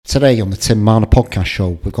Today on the Tim Marner podcast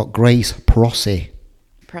show, we've got Grace Prosser,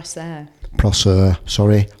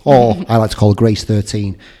 sorry. Or I like to call her Grace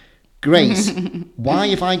 13. Grace, why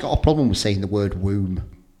have I got a problem with saying the word womb?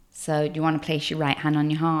 So do you want to place your right hand on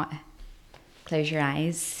your heart? Close your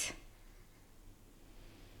eyes.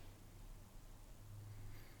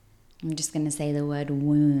 I'm just going to say the word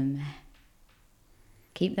womb.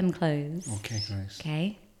 Keep them closed. Okay, Grace.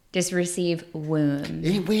 Okay? Just receive womb.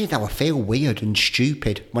 Isn't it weird how I feel weird and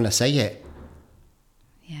stupid when I say it?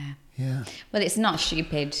 Yeah. Yeah. Well, it's not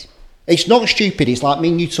stupid. It's not stupid. It's like, I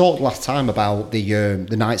mean, you talked last time about the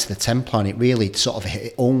Knights of the Templar, and it really sort of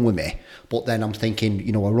hit home with me. But then I'm thinking,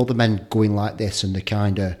 you know, are other men going like this, and they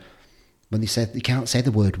kind of, when they said they can't say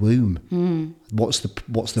the word womb, what's the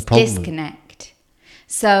problem? Disconnect.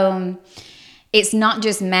 So it's not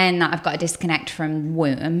just men that have got a disconnect from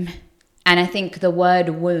womb. And I think the word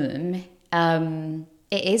womb, it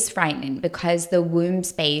is frightening because the womb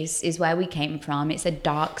space is where we came from. It's a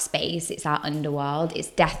dark space. It's our underworld. It's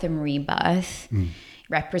death and rebirth. It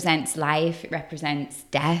represents life. It represents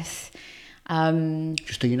death.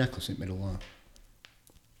 Just do your necklace in the middle there.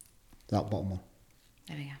 That bottom one.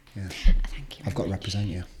 There we go. Yeah. Thank you. I've got to represent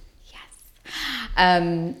you.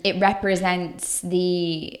 Yes. It represents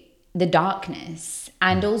the darkness.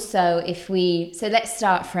 And also so let's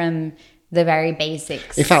start from the very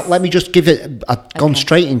basics. In fact, let me just give it, I've gone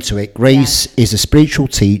straight into it. Grace is a spiritual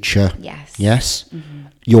teacher. Yes. Yes. Mm-hmm.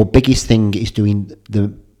 Your biggest thing is doing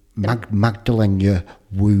the Magdalena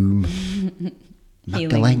womb.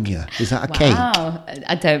 Magdalena. Is that a cake? Wow.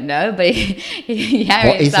 I don't know, but yeah,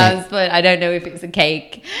 What it sounds it? I don't know if it's a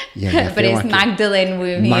cake. Yeah, but it's like Magdalene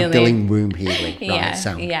womb healing. Magdalene womb healing. Right, yeah,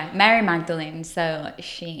 sound. yeah. Mary Magdalene. So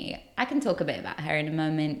I can talk a bit about her in a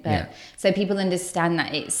moment, but so people understand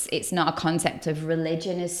that it's not a concept of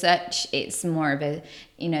religion as such. It's more of a,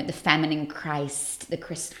 the feminine Christ, the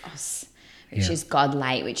Christos, which is God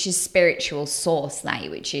light, which is spiritual source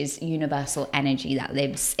light, which is universal energy that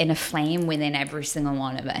lives in a flame within every single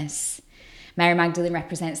one of us. Mary Magdalene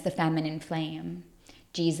represents the feminine flame.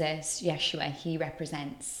 Jesus, Yeshua, he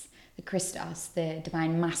represents the Christos, the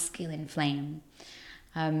divine masculine flame.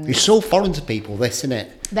 It's so foreign to people, this, isn't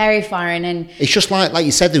it? Very foreign. And it's just like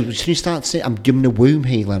you said, as soon as you start saying, I'm doing a womb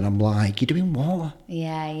healing, I'm like, you're doing what?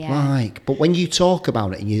 Yeah. But when you talk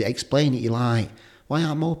about it and you explain it, you're like, why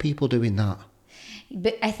aren't more people doing that?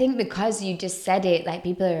 But I think because you just said it, like,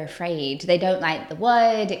 people are afraid. They don't like the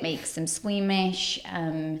word. It makes them squeamish.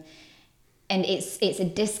 And it's a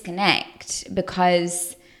disconnect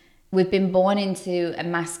because we've been born into a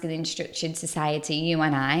masculine structured society, you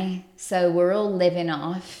and I. So we're all living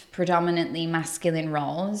off predominantly masculine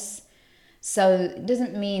roles. So it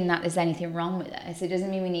doesn't mean that there's anything wrong with us. It doesn't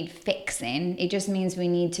mean we need fixing. It just means we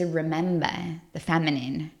need to remember the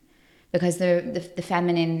feminine. Because the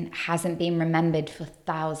feminine hasn't been remembered for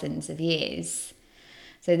thousands of years.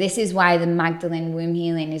 So this is why the Magdalene womb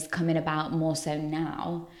healing is coming about more so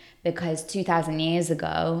now, because 2,000 years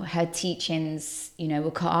ago, her teachings,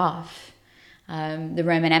 were cut off. The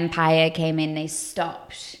Roman Empire came in, they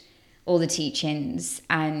stopped all the teachings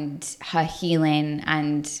and her healing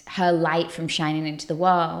and her light from shining into the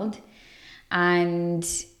world. And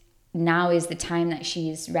now is the time that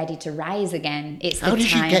she's ready to rise again. How did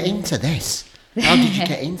you get into this?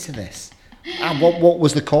 What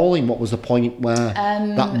was the calling? What was the point where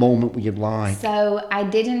that moment where you're like? So I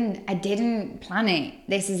didn't plan it.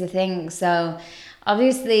 This is the thing. So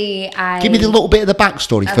obviously Give me the little bit of the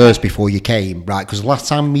backstory first before you came, right? Because last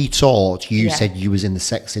time we talked, you said you was in the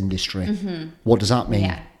sex industry. Mm-hmm. What does that mean?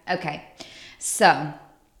 Yeah. Okay. So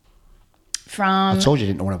I told you I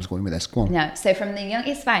didn't know where I was going with this. Go on. No, so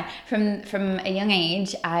it's fine. From a young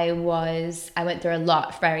age, I went through a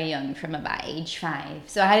lot very young, from about age 5.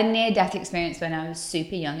 So I had a near-death experience when I was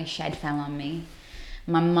super young. A shed fell on me.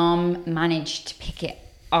 My mom managed to pick it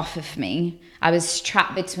off of me. I was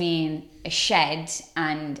trapped between a shed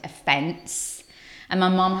and a fence. And my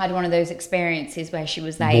mom had one of those experiences where she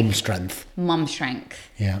was like... Mom strength.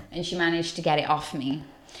 Yeah. And she managed to get it off me.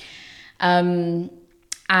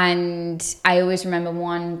 And I always remember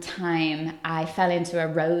one time I fell into a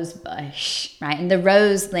rose bush, right? And the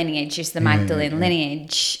rose lineage is the Magdalene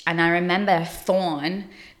lineage. And I remember a thorn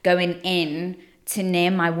going in to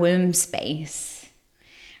near my womb space,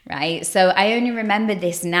 right? So I only remember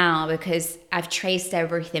this now because I've traced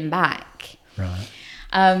everything back. Right.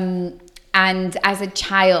 And as a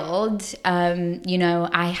child,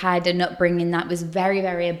 I had an upbringing that was very,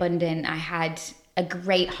 very abundant. I had a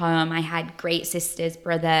great home. I had great sisters,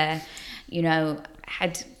 brother,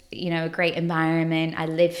 had a great environment. I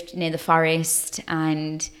lived near the forest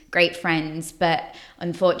and great friends, but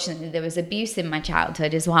unfortunately there was abuse in my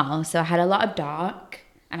childhood as well. So I had a lot of dark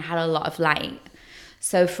and I had a lot of light.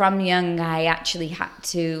 So from young, I actually had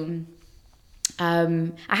to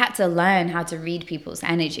learn how to read people's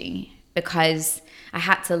energy, because I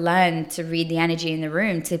had to learn to read the energy in the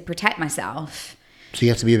room to protect myself. So you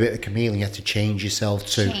have to be a bit of a chameleon. You have to change yourself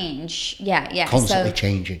to yeah. Constantly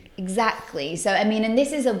changing. Exactly. So I mean, and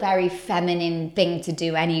this is a very feminine thing to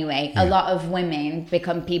do anyway. Yeah. A lot of women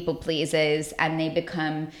become people pleasers, and they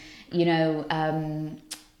become, kind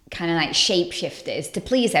of like shapeshifters to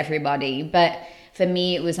please everybody. But for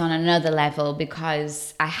me, it was on another level,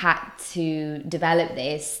 because I had to develop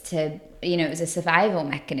this to, it was a survival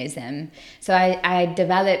mechanism. So I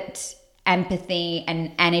developed empathy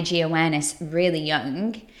and energy awareness really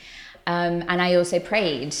young. And I also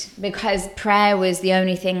prayed, because prayer was the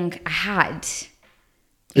only thing I had.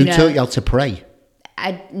 Who taught you how to pray?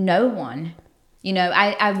 No one.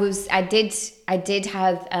 I did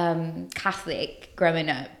have Catholic growing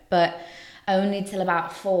up, but only till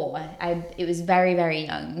about 4. It was very, very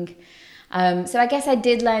young. So I guess I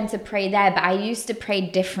did learn to pray there, but I used to pray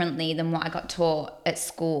differently than what I got taught at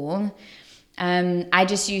school. I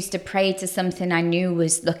just used to pray to something I knew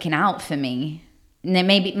was looking out for me. And then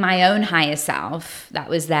maybe my own higher self that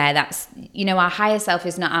was there. That's, our higher self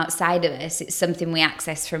is not outside of us. It's something we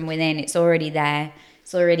access from within. It's already there.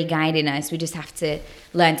 It's already guiding us. We just have to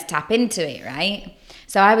learn to tap into it, right?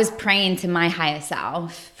 So I was praying to my higher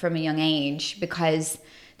self from a young age, because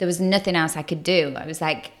there was nothing else I could do. I was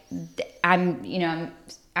like, I'm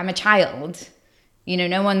a child.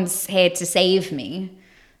 No one's here to save me.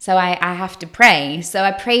 So I have to pray. So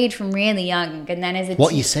I prayed from really young. And then as a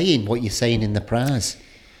What are you saying? What are you saying in the prayers?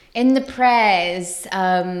 In the prayers,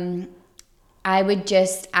 I would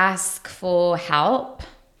just ask for help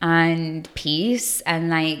and peace,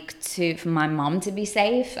 and for my mom to be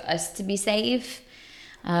safe, for us to be safe.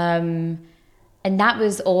 And that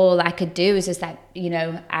was all I could do, was just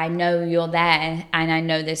I know you're there, and I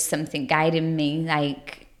know there's something guiding me,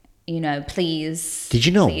 please. Did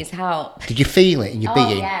you know? Please help. Did you feel it in your being?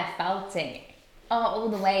 Oh yeah, felt it. Oh, all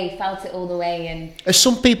the way, felt it all the way. And are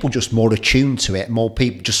some people just more attuned to it?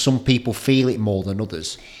 Some people feel it more than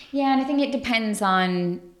others. Yeah, and I think it depends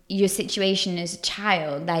on your situation as a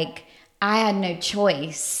child. I had no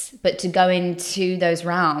choice but to go into those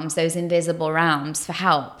realms, those invisible realms, for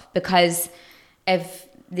help, because of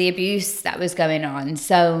the abuse that was going on.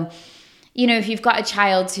 So, if you've got a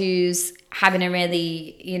child who's having a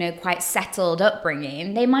really, quite settled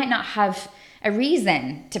upbringing, they might not have a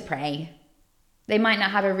reason to pray. They might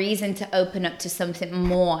not have a reason to open up to something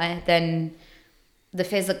more than the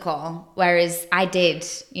physical, whereas I did,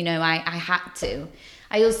 I had to.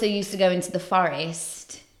 I also used to go into the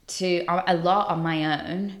forest a lot on my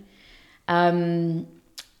own.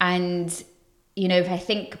 And, if I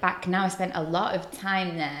think back now, I spent a lot of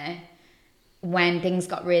time there. When things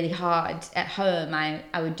got really hard at home,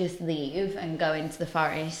 I would just leave and go into the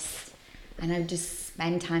forest, and I would just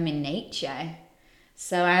spend time in nature.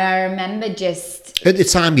 So I remember just... At the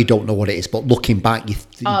time, you don't know what it is, but looking back, it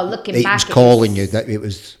was calling you, that it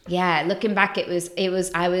was... Yeah, looking back, it was.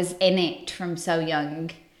 I was in it from so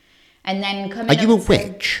young. And then coming Are you a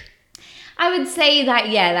witch? I would say that,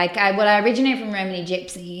 yeah, I originate from Romany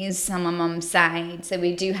gypsies on my mum's side. So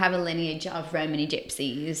we do have a lineage of Romany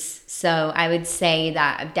gypsies. So I would say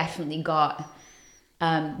that I've definitely got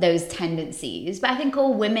those tendencies. But I think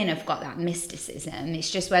all women have got that mysticism. It's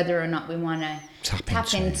just whether or not we want to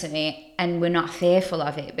tap into it, and we're not fearful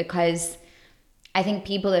of it, because I think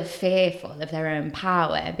people are fearful of their own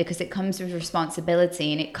power, because it comes with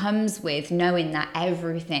responsibility, and it comes with knowing that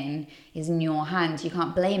everything is in your hands. You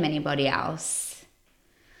can't blame anybody else.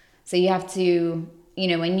 So you have to,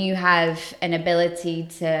 when you have an ability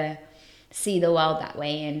to see the world that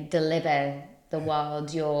way and deliver the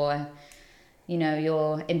world your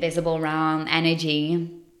invisible realm energy,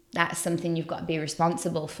 that's something you've got to be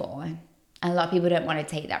responsible for. And a lot of people don't want to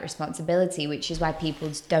take that responsibility, which is why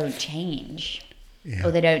people don't change. Yeah.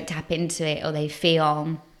 Or they don't tap into it, or they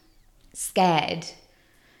feel scared,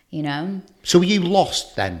 So were you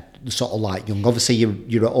lost then, sort of like young? Obviously,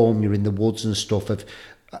 you're at home, you're in the woods and stuff.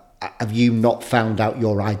 Have you not found out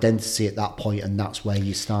your identity at that point, and that's where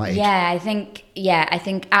you started? I think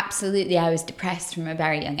absolutely I was depressed from a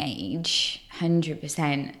very young age,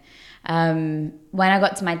 100%. When I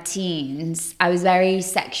got to my teens, I was very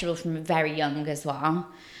sexual from very young as well.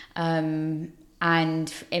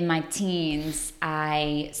 And in my teens,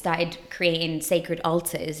 I started creating sacred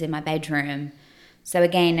altars in my bedroom. So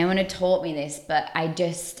again, no one had taught me this, but I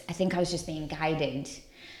think I was just being guided.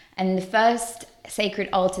 And the first sacred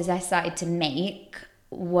altars I started to make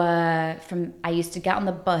were from, I used to get on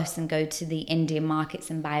the bus and go to the Indian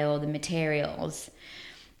markets and buy all the materials.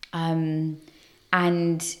 And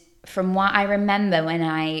from what I remember when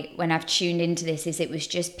I've tuned into this, is it was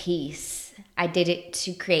just peace. I did it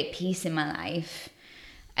to create peace in my life.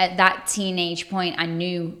 At that teenage point, I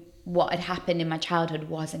knew what had happened in my childhood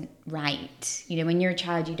wasn't right. You know, when you're a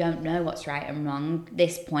child, you don't know what's right and wrong. At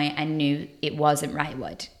this point, I knew it wasn't right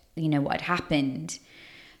what had happened.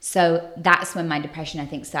 So that's when my depression, I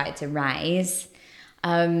think, started to rise.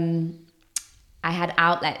 I had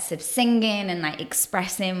outlets of singing, and like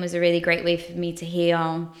expressing was a really great way for me to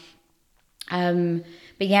heal.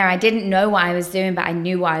 But yeah, I didn't know what I was doing, but I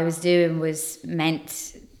knew what I was doing was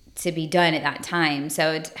meant to be done at that time.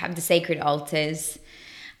 So I'd have the sacred altars.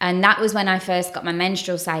 And that was when I first got my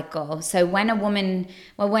menstrual cycle. So when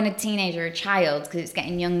a teenager or a child, because it's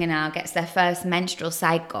getting younger now, gets their first menstrual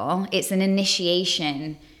cycle, it's an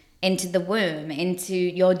initiation into the womb, into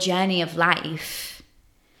your journey of life.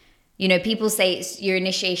 You know, people say it's your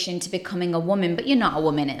initiation to becoming a woman, but you're not a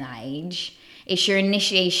woman at that age. It's your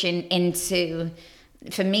initiation into,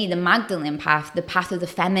 for me, the Magdalene path, the path of the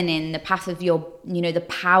feminine, the path of your, the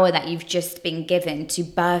power that you've just been given to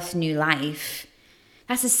birth new life.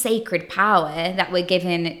 That's a sacred power that we're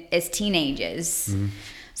given as teenagers. Mm.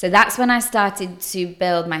 So that's when I started to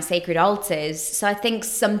build my sacred altars. So I think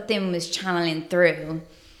something was channeling through,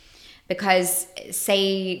 because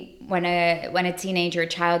say when a teenager or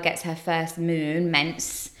child gets her first moon,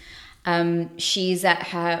 mens, she's at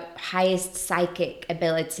her highest psychic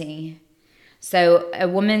ability. So a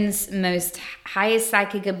woman's most highest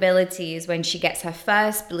psychic ability is when she gets her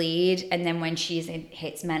first bleed, and then when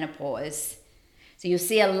hits menopause. So you'll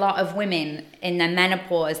see a lot of women in their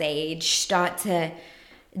menopause age start to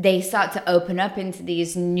open up into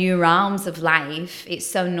these new realms of life. It's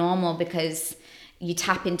so normal because you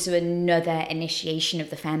tap into another initiation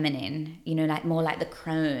of the feminine, like more like the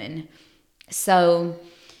crone. So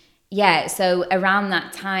yeah, so around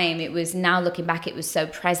that time, it was, now looking back, it was so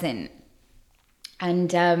present.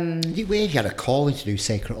 And you had a calling to do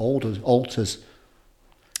sacred altars.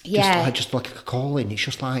 Yeah, just like a calling. It's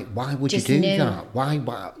just like, why would you do that? Why?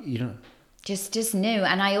 Just new.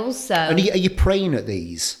 And I also... And are you praying at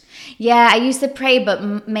these? Yeah, I used to pray,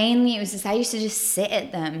 but mainly it was just, I used to just sit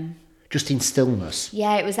at them. Just in stillness?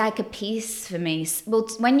 Yeah, it was like a peace for me. Well,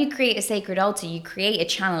 when you create a sacred altar, you create a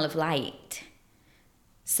channel of light.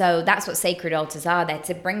 So that's what sacred altars are. They're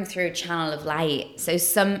to bring through a channel of light. So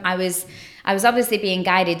I was obviously being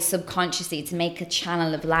guided subconsciously to make a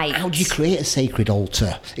channel of light. How do you create a sacred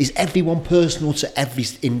altar? Is everyone personal to every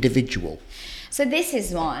individual? So this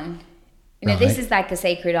is one. This is like a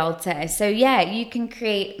sacred altar. So yeah, you can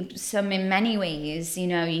create some in many ways.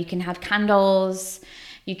 You can have candles.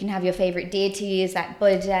 You can have your favorite deities like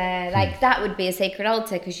Buddha. Like that would be a sacred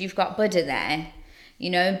altar because you've got Buddha there.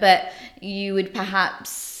 But you would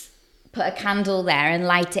perhaps put a candle there and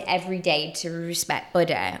light it every day to respect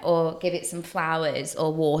Buddha, or give it some flowers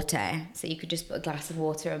or water. So you could just put a glass of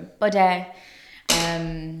water on Buddha.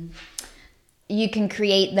 You can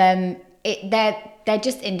create them. They're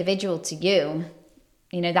just individual to you.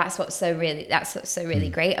 That's what's so really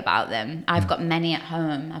great about them. I've got many at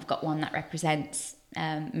home. I've got one that represents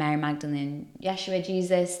Mary Magdalene, Yeshua,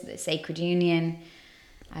 Jesus, the Sacred Union.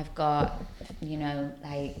 I've got,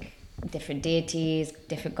 like different deities,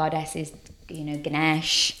 different goddesses,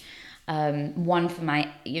 Ganesh. One for my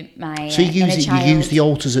So you use the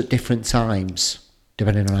altars at different times,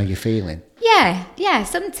 depending on how you're feeling? Yeah,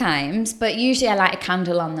 sometimes. But usually I light a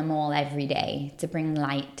candle on them all every day to bring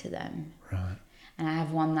light to them. Right. And I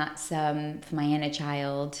have one that's for my inner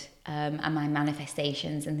child and my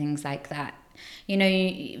manifestations and things like that.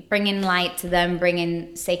 You bringing light to them,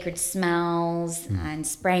 bringing sacred smells and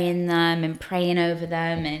spraying them and praying over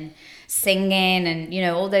them and singing and,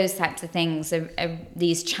 all those types of things are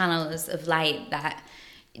these channels of light that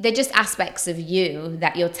they're just aspects of you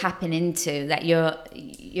that you're tapping into, that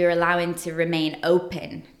you're allowing to remain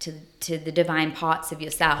open to the divine parts of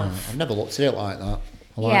yourself. I've never looked at it like that.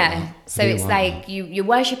 That. So it's like you're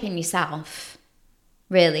worshipping yourself,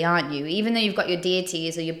 really, aren't you? Even though you've got your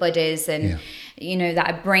deities or your Buddhas and that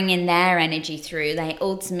are bringing their energy through, like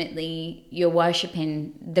ultimately you're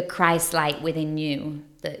worshipping the Christ light within you,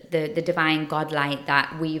 the divine God light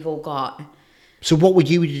that we've all got. So what were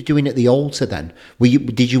you doing at the altar then?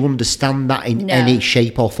 Did you understand that in any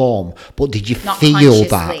shape or form? But did you feel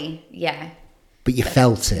that? Yeah. But you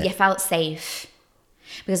felt it? You felt safe.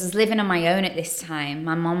 Because I was living on my own at this time.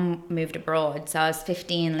 My mom moved abroad, so I was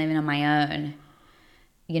 15 living on my own.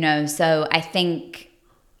 So I think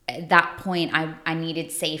at that point, I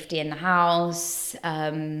needed safety in the house.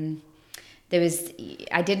 I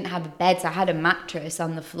didn't have a bed, so I had a mattress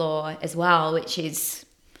on the floor as well, which is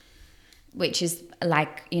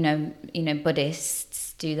like,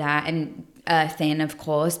 Buddhists do that, and earthing, of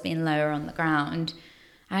course, being lower on the ground.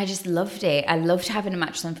 I just loved it. I loved having a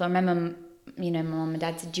mattress on the floor. I remember, my mum and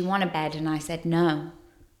dad said, "Do you want a bed?" And I said, "No,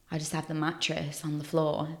 I just have the mattress on the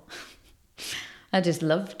floor." I just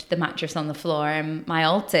loved the mattress on the floor and my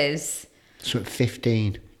altars. So at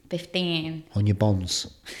 15? 15. On your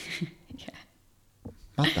bonds? Yeah.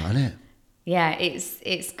 Mad that, innit? Yeah,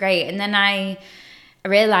 it's great. And then I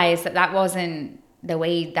realised that wasn't the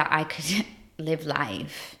way that I could live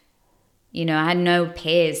life. I had no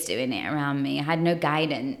peers doing it around me. I had no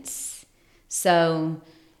guidance. So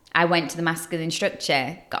I went to the masculine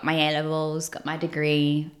structure, got my A-levels, got my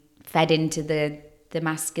degree, fed into the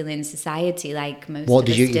masculine society like most of us do. What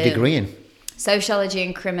did you get your degree in? Sociology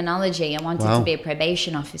and criminology. I wanted to be a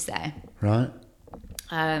probation officer. Right.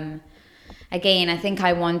 Again, I think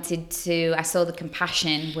I saw the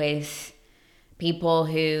compassion with people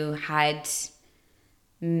who had,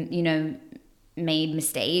 made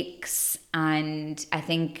mistakes. And I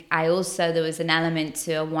think there was an element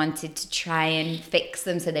to, I wanted to try and fix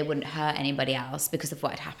them so they wouldn't hurt anybody else because of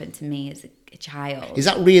what had happened to me as a child. Is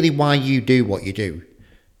that really why you do what you do?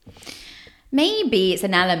 Maybe it's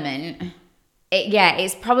an element.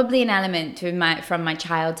 It's probably an element from my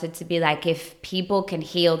childhood to be like, if people can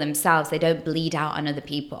heal themselves, they don't bleed out on other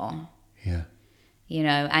people. Yeah.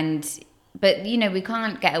 But we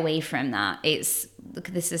can't get away from that. Look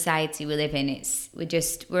at the society we live in.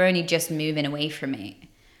 We're only just moving away from it,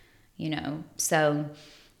 So,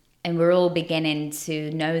 and we're all beginning to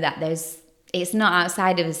know that it's not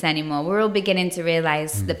outside of us anymore. We're all beginning to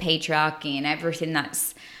realize the patriarchy and everything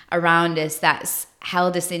that's around us that's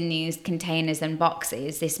held us in these containers and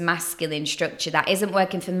boxes, this masculine structure that isn't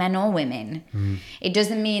working for men or women. It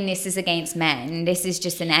doesn't mean this is against men. This is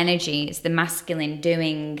just an energy. It's the masculine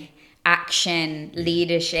doing, action,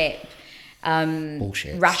 leadership,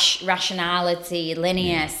 rationality,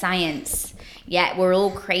 linear science. Yet we're all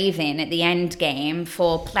craving at the end game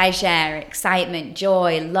for pleasure, excitement,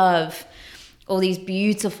 joy, love, all these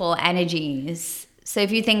beautiful energies. So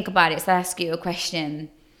if you think about it, so I ask you a question.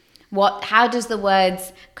 How does the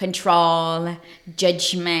words control,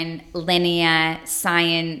 judgment, linear,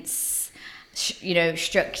 science,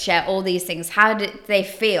 structure, all these things, how do they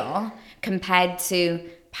feel compared to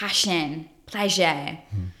passion, pleasure,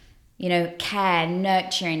 care,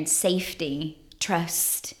 nurturing, safety,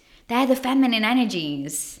 trust? They're the feminine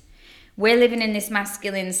energies. We're living in this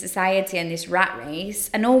masculine society and this rat race,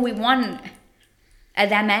 and all we want are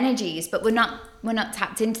them energies, but we're not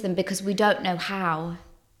tapped into them because we don't know how.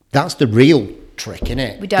 That's the real trick, isn't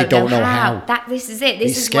it? We don't know how. This is it.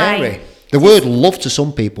 This it's is scary. Why the word love to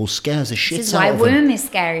some people scares the shit out of them. This is why womb is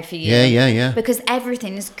scary for you. Yeah. Because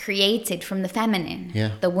everything is created from the feminine.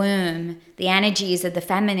 Yeah. The womb, the energies of the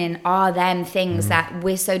feminine are them things that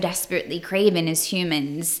we're so desperately craving as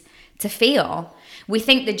humans to feel. We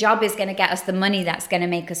think the job is going to get us the money that's going to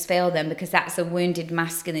make us feel them because that's a wounded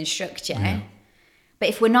masculine structure. Yeah. But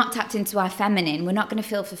if we're not tapped into our feminine, we're not going to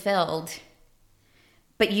feel fulfilled.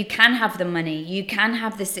 But you can have the money, you can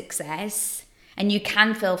have the success, and you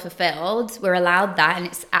can feel fulfilled. We're allowed that, and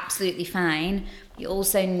it's absolutely fine. You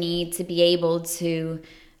also need to be able to,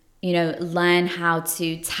 learn how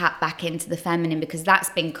to tap back into the feminine because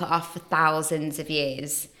that's been cut off for thousands of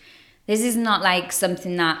years. This is not like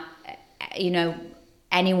something that,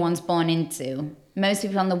 anyone's born into. Most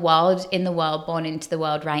people in the world born into the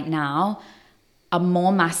world right now are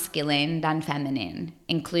more masculine than feminine,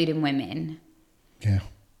 including women. Yeah.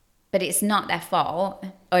 But it's not their fault,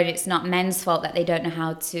 or it's not men's fault that they don't know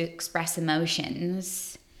how to express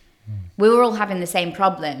emotions. We were all having the same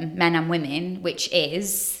problem, men and women, which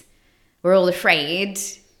is we're all afraid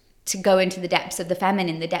to go into the depths of the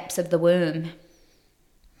feminine, the depths of the womb.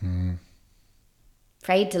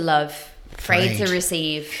 Afraid to love, afraid to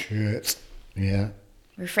receive. Shit. Yeah.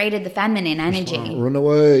 We're afraid of the feminine energy. Like, run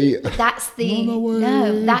away. That's the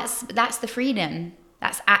freedom.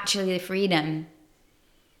 That's actually the freedom.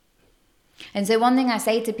 And so one thing I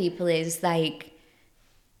say to people is like,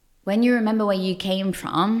 when you remember where you came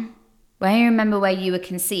from, when you remember where you were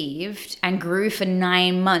conceived and grew for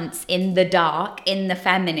 9 months in the dark, in the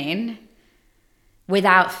feminine,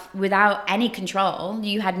 without any control,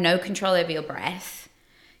 you had no control over your breath.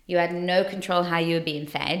 You had no control how you were being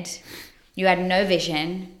fed. You had no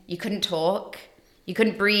vision. You couldn't talk. You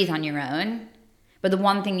couldn't breathe on your own. But the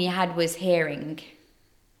one thing you had was hearing.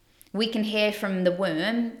 We can hear from the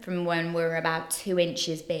womb from when we're about 2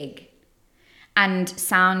 inches big. And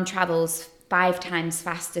sound travels 5 times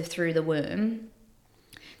faster through the womb.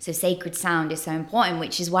 So sacred sound is so important,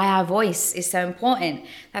 which is why our voice is so important.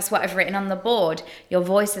 That's what I've written on the board. Your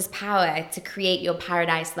voice has power to create your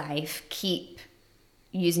paradise life. Keep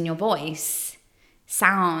using your voice.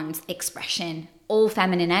 Sound, expression, all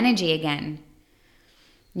feminine energy again.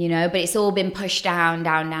 You know, but it's all been pushed down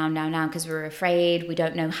because we're afraid, we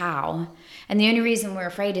don't know how. And the only reason we're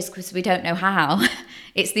afraid is because we don't know how.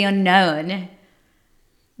 It's the unknown.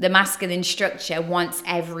 The masculine structure wants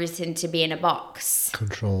everything to be in a box.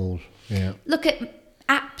 Control, yeah. Look at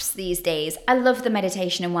apps these days. I love the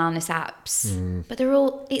meditation and wellness apps, but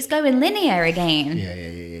it's going linear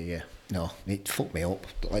again. Yeah. No, it fucked me up.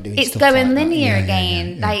 Like doing It's stuff going like linear that.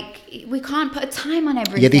 again. Yeah. Like, we can't put a time on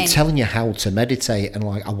everything. Yeah, they're telling you how to meditate, and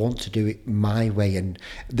like, I want to do it my way, and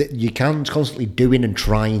you can constantly doing and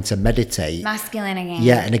trying to meditate. Masculine again.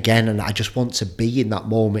 Yeah, and again, and I just want to be in that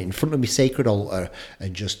moment in front of my sacred altar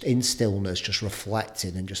and just in stillness, just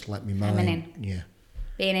reflecting and just let me mind. Feminine. Yeah.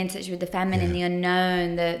 Being in touch with the feminine, the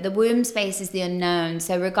unknown. The womb space is the unknown.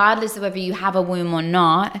 So regardless of whether you have a womb or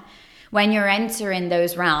not, when you're entering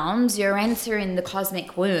those realms, you're entering the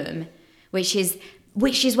cosmic womb, which is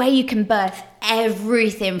where you can birth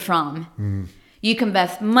everything from. You can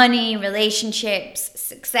birth money, relationships,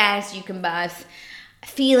 success. You can birth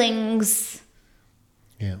feelings.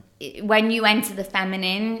 Yeah. When you enter the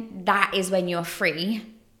feminine, that is when you're free.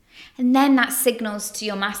 And then that signals to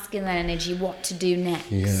your masculine energy what to do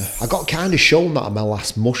next. Yeah. I got kind of shown that on my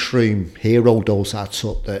last mushroom hero dose I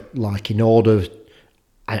took, that like in order,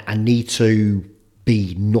 I need to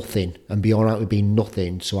be nothing and be all right with being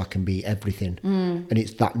nothing so I can be everything. And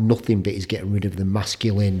it's that nothing bit is getting rid of the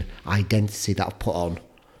masculine identity that I've put on,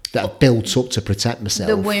 that I've built up to protect myself.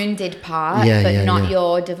 The wounded part, not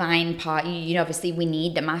your divine part. You know, obviously we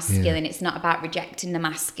need the masculine. It's not about rejecting the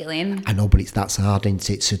masculine. I know, but that's hard, isn't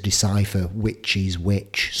it, to decipher which is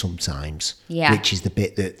which sometimes. Yeah. Which is the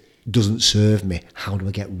bit that doesn't serve me. How do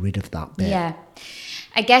I get rid of that bit? Yeah.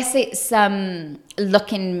 I guess it's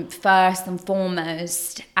looking first and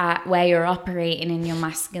foremost at where you're operating in your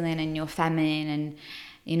masculine and your feminine, and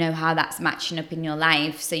you know how that's matching up in your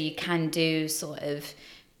life. So you can do sort of,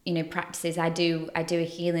 you know, practices. I do a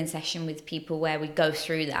healing session with people where we go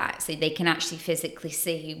through that so they can actually physically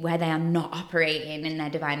see where they are not operating in their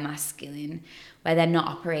divine masculine, where they're not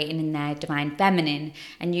operating in their divine feminine,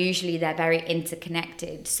 and usually they're very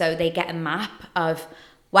interconnected. So they get a map of,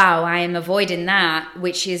 wow, I am avoiding that,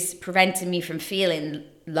 which is preventing me from feeling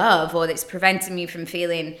love, or it's preventing me from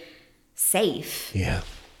feeling safe. Yeah.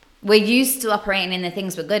 We're used to operating in the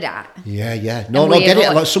things we're good at. Yeah. No, get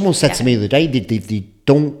it. Like someone said to me the other day,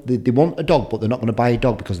 they want a dog, but they're not going to buy a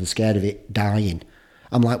dog because they're scared of it dying.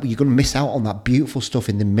 I'm like, well, you're going to miss out on that beautiful stuff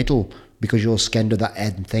in the middle because you're scared of that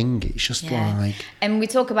end thing. It's just like... And we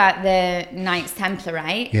talk about the Knights Templar,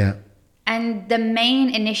 right? Yeah. And the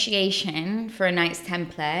main initiation for a Knights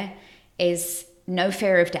Templar is no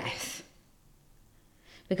fear of death.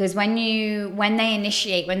 Because when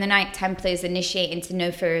the Knight Templars initiate into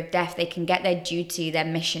no fear of death, they can get their duty, their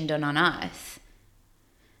mission done on earth.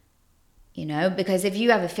 You know, because if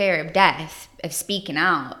you have a fear of death, of speaking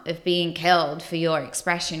out, of being killed for your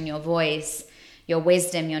expression, your voice, your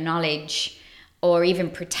wisdom, your knowledge, or even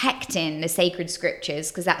protecting the sacred scriptures,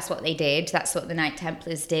 because that's what they did. That's what the Knight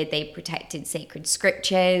Templars did. They protected sacred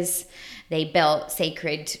scriptures. They built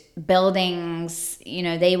sacred buildings. You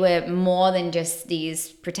know, they were more than just these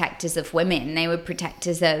protectors of women. They were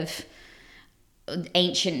protectors of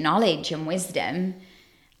ancient knowledge and wisdom.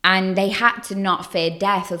 And they had to not fear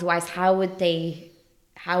death. Otherwise, how would they,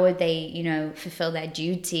 you know, fulfill their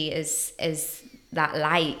duty as that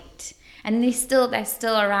light? And they're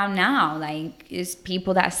still around now. Like, there's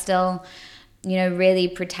people that are still, you know, really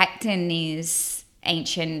protecting these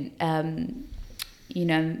ancient, you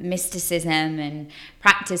know, mysticism and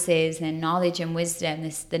practices and knowledge and wisdom.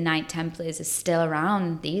 The Knight Templars are still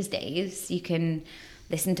around these days. You can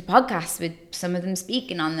listen to podcasts with some of them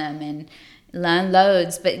speaking on them and learn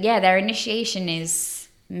loads. But yeah, their initiation is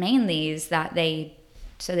that they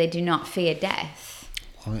do not fear death.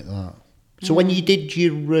 Like that. So when you did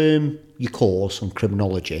your course on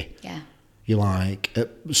criminology, you like, at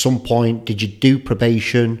some point, did you do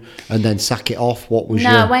probation and then sack it off? What was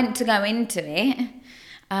I went to go into it,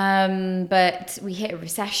 but we hit a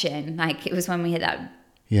recession. Like, it was when we hit that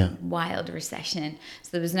wild recession. So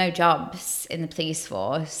there was no jobs in the police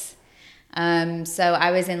force. So I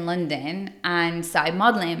was in London and started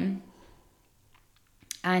modelling.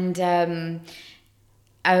 And in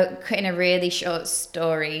a really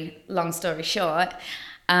long story short,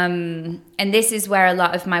 and this is where a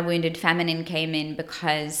lot of my wounded feminine came in,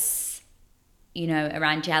 because you know,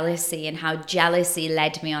 around jealousy and how jealousy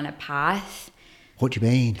led me on a path. What do you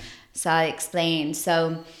mean? So I'll explain.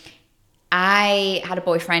 So I had a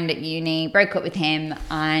boyfriend at uni, broke up with him,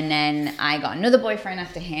 and then I got another boyfriend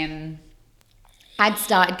after him. I'd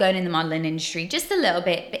started going in the modelling industry just a little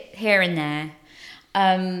bit here and there.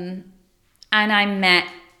 And I met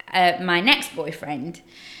my next boyfriend.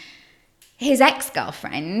 His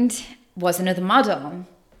ex-girlfriend was another model.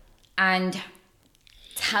 And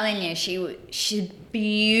telling you, she's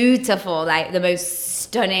beautiful, like the most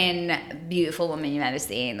stunning, beautiful woman you've ever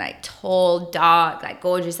seen. Like tall, dark, like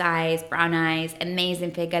gorgeous eyes, brown eyes,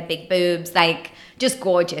 amazing figure, big boobs, like just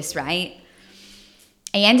gorgeous, right?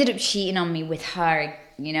 He ended up cheating on me with her,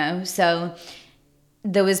 you know? So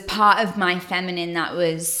there was part of my feminine that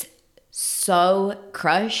was so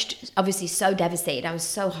crushed, obviously so devastated. I was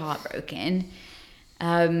so heartbroken.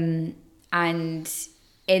 And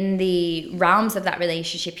in the realms of that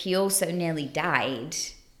relationship, he also nearly died.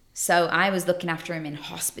 So I was looking after him in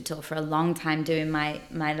hospital for a long time doing my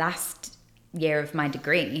last year of my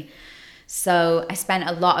degree. So I spent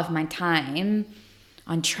a lot of my time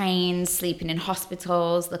on trains, sleeping in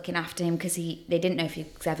hospitals, looking after him because they didn't know if he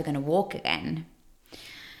was ever going to walk again.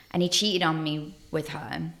 And he cheated on me with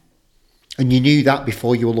her. And you knew that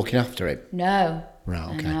before you were looking after him? No.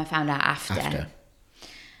 Right, okay. And I found out after.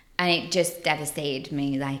 And it just devastated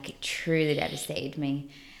me, like it truly devastated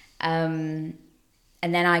me. And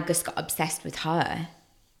then I just got obsessed with her.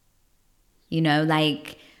 You know,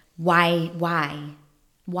 like, why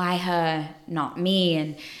her, not me?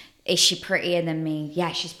 And is she prettier than me?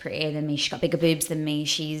 Yeah, she's prettier than me. She's got bigger boobs than me.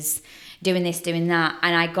 She's doing this, doing that.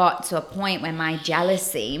 And I got to a point where my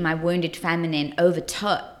jealousy, my wounded feminine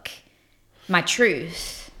overtook my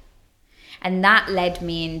truth. And that led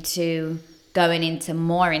me into going into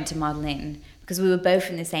modelling because we were both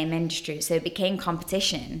in the same industry, so it became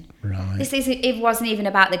competition. Right. It wasn't even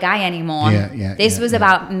about the guy anymore. This was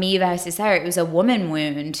about me versus her. It was a woman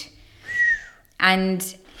wound,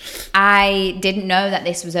 and I didn't know that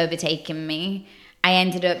this was overtaking me. I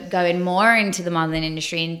ended up going more into the modelling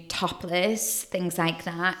industry and topless, things like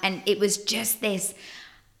that, and it was just this.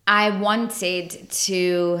 I wanted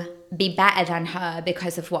to be better than her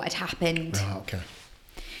because of what had happened. Right, okay.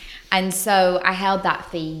 And so I held that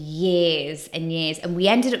for years and years, and we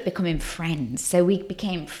ended up becoming friends. So we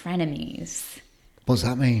became frenemies. What does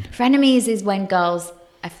that mean? Frenemies is when girls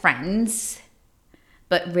are friends,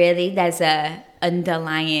 but really there's a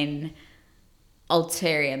underlying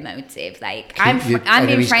ulterior motive. Like I'm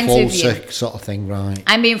being friends with you, sort of thing, right?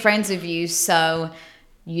 I'm being friends with you, so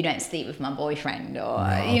you don't sleep with my boyfriend, or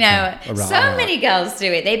right, you know, right. Many girls do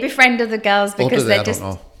it. They befriend other girls because they're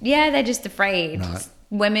just afraid. Right.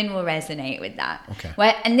 Women will resonate with that. Okay.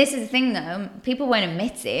 And this is the thing though, people won't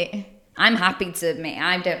admit it. I'm happy to admit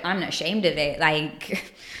I'm not ashamed of it.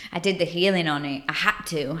 Like I did the healing on it. I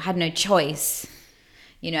had no choice.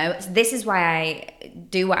 You know, this is why I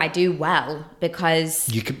do what I do well, because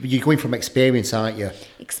you're going from experience, aren't you?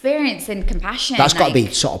 Experience and compassion. That's got to be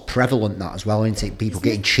sort of prevalent, that as well, isn't it? People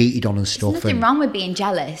getting cheated on and stuff. There's nothing wrong with being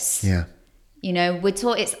jealous. Yeah. You know, we're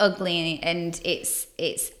taught it's ugly, and it's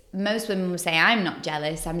most women will say, I'm not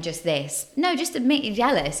jealous, I'm just this. No, just admit you're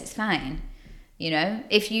jealous, it's fine. You know,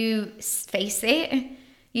 if you face it,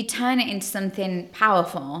 you turn it into something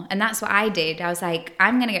powerful. And that's what I did. I was like,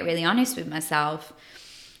 I'm going to get really honest with myself.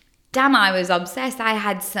 Damn, I was obsessed. I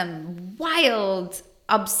had some wild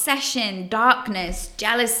obsession, darkness,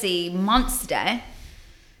 jealousy, monster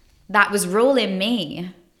that was ruling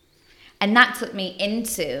me. And that took me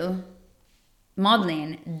into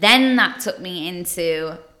modeling. Then that took me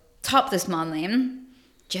into topless modeling,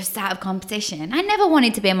 just out of competition. I never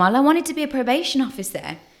wanted to be a model. I wanted to be a probation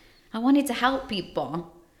officer. I wanted to help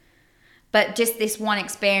people. But just this one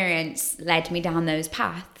experience led me down those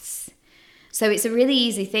paths. So it's a really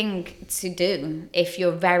easy thing to do if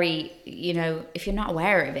you're if you're not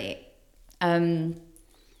aware of it. And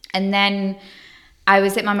then I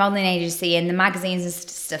was at my modeling agency, and the magazines and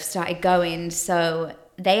stuff started going. So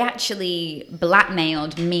they actually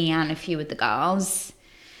blackmailed me and a few of the girls.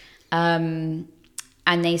 And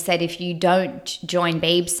they said, if you don't join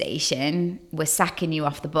Babe Station, we're sacking you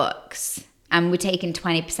off the books. And we're taking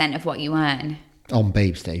 20% of what you earn. On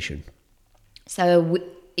Babe Station. So,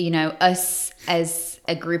 us as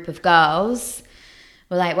a group of girls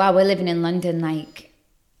were like, wow, we're living in London, like,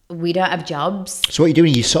 we don't have jobs. So what are you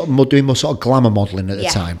doing? You're doing more sort of glamour modelling at the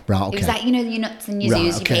time? Right, okay. It was like, your nuts and your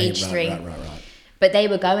zoos, your page 3. Right. But they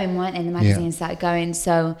were going, weren't they? The magazine started going.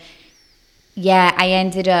 So, yeah, I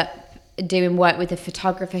ended up doing work with a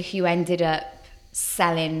photographer who ended up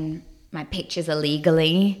selling my pictures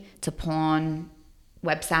illegally to porn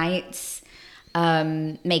websites.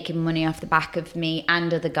 making money off the back of me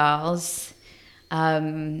and other girls,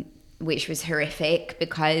 which was horrific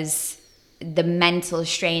because the mental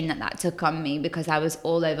strain that took on me, because I was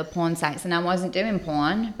all over porn sites and I wasn't doing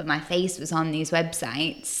porn, but my face was on these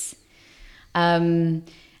websites. And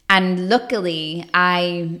luckily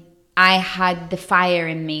I had the fire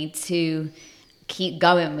in me to keep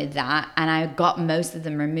going with that, and I got most of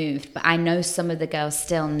them removed. But I know some of the girls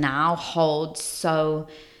still now hold so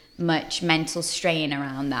much mental strain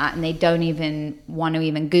around that, and they don't even want to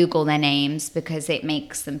even Google their names because it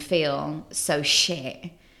makes them feel so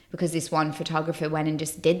shit, because this one photographer went and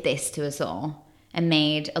just did this to us all and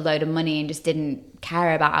made a load of money and just didn't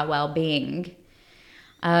care about our well-being.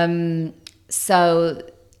 So,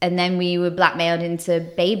 and then we were blackmailed into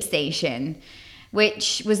Babe Station,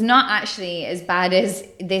 which was not actually as bad as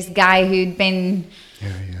this guy who'd been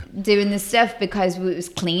doing this stuff, because it was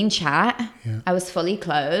clean chat. Yeah. I was fully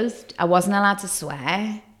clothed. I wasn't allowed to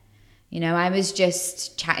swear. You know, I was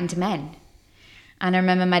just chatting to men. And I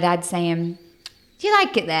remember my dad saying, "Do you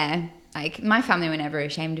like it there?" Like, my family were never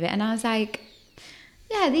ashamed of it. And I was like,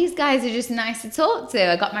 yeah, these guys are just nice to talk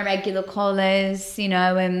to. I got my regular callers, you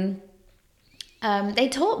know, and they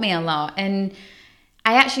taught me a lot. And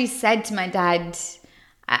I actually said to my dad,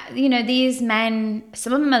 you know, these men,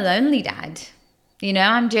 some of them are lonely, Dad. You know,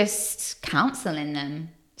 I'm just counseling them.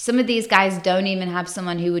 Some of these guys don't even have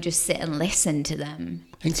someone who would just sit and listen to them.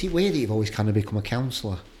 Ain't it weird that you've always kind of become a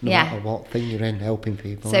counsellor, no matter what thing you're in, helping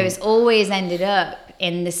people? So it's always ended up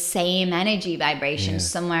in the same energy vibration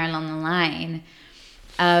somewhere along the line.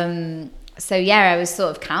 So yeah, I was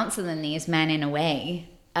sort of counselling these men in a way.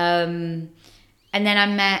 And then I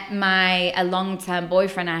met a long-term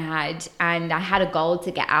boyfriend I had, and I had a goal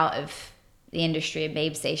to get out of the industry of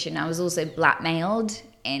Babe Station. I was also blackmailed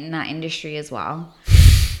in that industry as well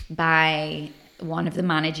by one of the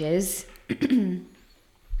managers.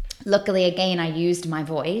 Luckily, again, I used my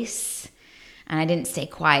voice and I didn't stay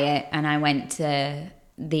quiet, and I went to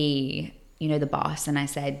the boss, and I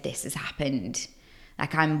said, "This has happened.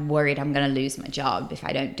 Like, I'm worried I'm going to lose my job if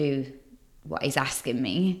I don't do what he's asking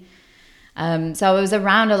me." So I was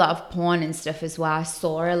around a lot of porn and stuff as well. I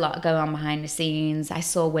saw a lot go on behind the scenes. I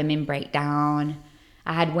saw women break down.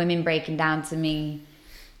 I had women breaking down to me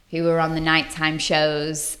who were on the nighttime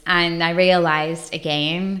shows. And I realized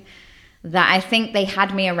again that I think they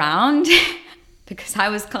had me around because I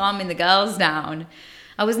was calming the girls down.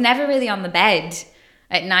 I was never really on the bed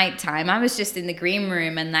at nighttime. I was just in the green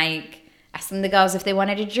room and like asking the girls if they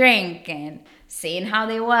wanted a drink and seeing how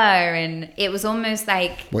they were. And it was almost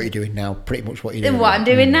like what you're doing now, pretty much what you're doing. What I'm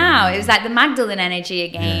doing now. It was like the Magdalene energy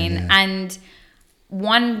again. Yeah. And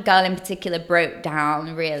one girl in particular broke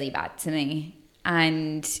down really bad to me.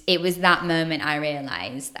 And it was that moment I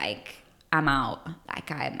realized, like, I'm out. Like,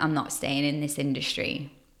 I'm not staying in this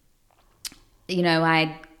industry. You know,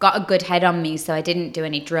 I got a good head on me, so I didn't do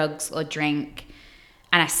any drugs or drink,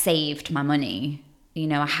 and I saved my money. You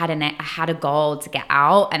know, I had a goal to get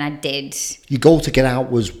out, and I did. Your goal to get out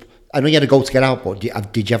was, I know you had a goal to get out, but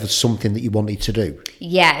did you have something that you wanted to do?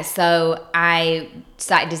 Yeah, so I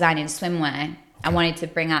started designing swimwear. Okay. I wanted to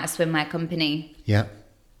bring out a swimwear company. Yeah.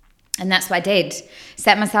 And that's what I did.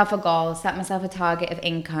 Set myself a goal, set myself a target of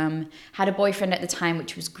income. Had a boyfriend at the time,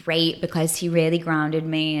 which was great because he really grounded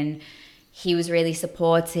me and he was really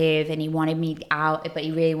supportive and he wanted me out, but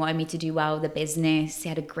he really wanted me to do well with the business. He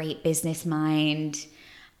had a great business mind.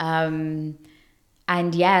 And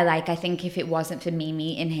yeah, like, I think if it wasn't for me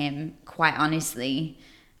meeting him, quite honestly,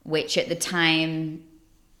 which at the time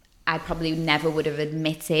I probably never would have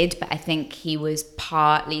admitted, but I think he was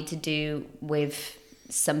partly to do with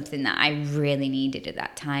something that I really needed at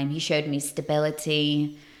that time. He showed me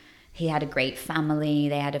stability. He had a great family.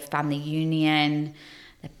 They had a family union.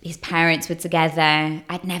 His parents were together.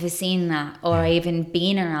 I'd never seen that or even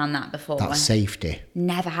been around that before. That safety.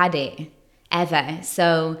 Never had it, ever.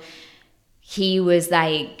 So he was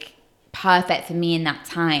like perfect for me in that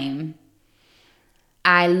time.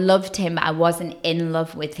 I loved him, but I wasn't in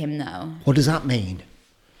love with him though. What does that mean?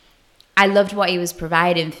 I loved what he was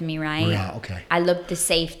providing for me, right? Yeah, okay. I loved the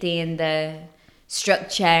safety and the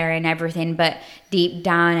structure and everything, but deep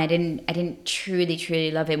down I didn't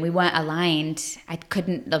truly love him. We weren't aligned. I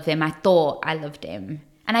couldn't love him. I thought I loved him.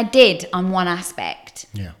 And I did on one aspect.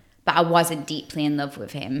 Yeah. But I wasn't deeply in love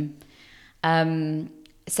with him.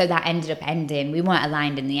 So that ended up ending. We weren't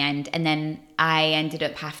aligned in the end. And then I ended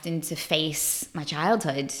up having to face my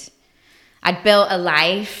childhood. I'd built a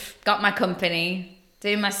life, got my company,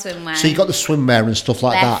 doing my swimwear. So you got the swimwear and stuff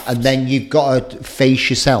like that, and then you've got to face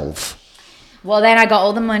yourself. Well, then I got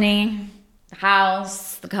all the money, the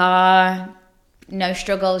house, the car, no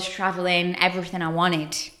struggles, traveling, everything I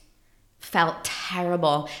wanted. Felt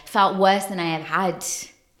terrible. Felt worse than I ever had.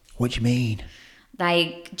 What do you mean?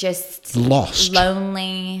 Like, just lost,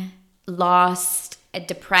 lonely, lost,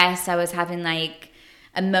 depressed. I was having like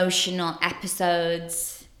emotional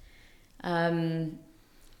episodes. And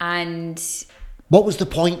what was the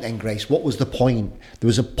point then, Grace? What was the point? There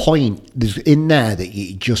was a point in there that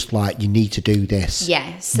you just like, you need to do this.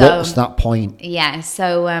 Yeah. So, what was that point? Yeah.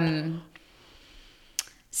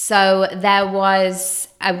 So there was,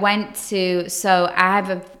 I have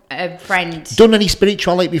a friend. Done any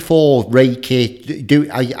spirituality before?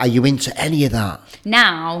 Reiki? Are you into any of that?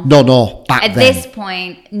 Now? No, back At then. this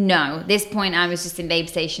point, no. This point, I was just in Babe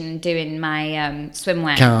Station doing my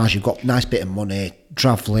swimwear. Cars, you've got a nice bit of money,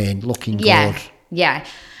 travelling, looking good. Yeah.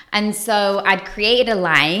 And so I'd created a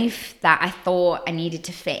life that I thought I needed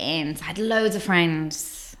to fit in. So I had loads of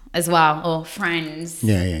friends as well, or friends.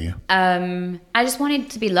 Yeah. I just wanted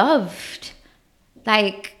to be loved.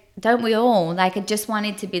 Like, don't we all? Like, I just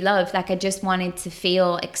wanted to be loved. Like, I just wanted to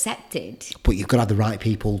feel accepted. But you've got to have the right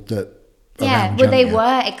people that... Yeah, well, they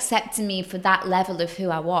were accepting me for that level of who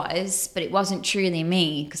I was, but it wasn't truly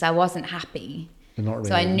me because I wasn't happy. They're not really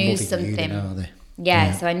so I knew loving something. you then, are they?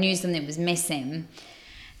 Yeah, so I knew something was missing.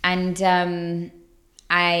 And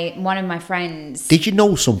one of my friends... Did you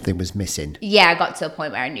know something was missing? Yeah, I got to a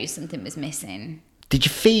point where I knew something was missing. Did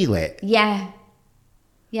you feel it? Yeah.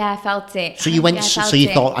 Yeah, I felt it. So you went, so you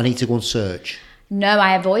thought, I need to go and search? No,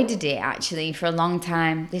 I avoided it actually for a long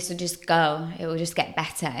time. This will just go. It will just get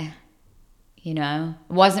better. You know?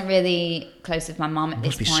 I wasn't really close with my mom at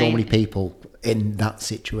this point. There must be so many people in that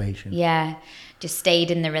situation. Yeah. Just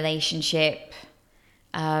stayed in the relationship.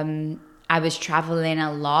 I was traveling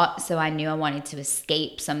a lot, so I knew I wanted to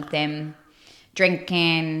escape something.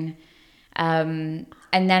 Drinking.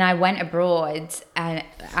 And then I went abroad and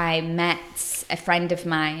I met a friend of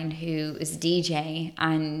mine who was a DJ,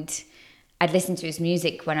 and I'd listened to his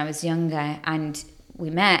music when I was younger, and we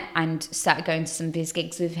met and started going to some of his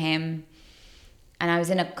gigs with him. And I was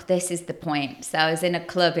this is the point. So I was in a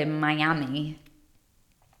club in Miami,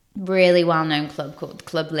 really well-known club called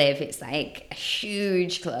Club Live. It's like a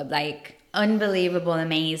huge club, like unbelievable,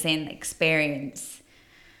 amazing experience.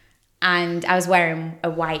 And I was wearing a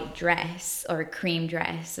white dress or a cream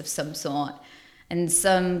dress of some sort. And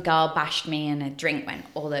some girl bashed me and a drink went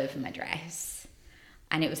all over my dress.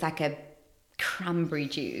 And it was like a cranberry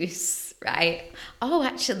juice, right? Oh,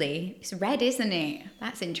 actually, it's red, isn't it?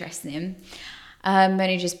 That's interesting.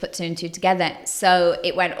 Only just put two and two together. So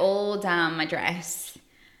it went all down my dress.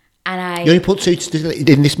 And You only put two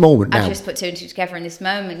in this moment now? I just put two and two together in this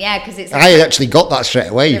moment, yeah, because it's... I actually got that straight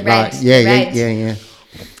away. The red, right. Yeah.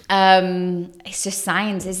 It's just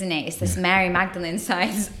signs, isn't it? It's this Mary Magdalene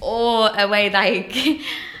signs all away, like...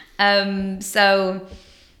 So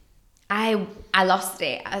I lost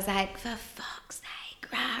it. I was like, for fuck's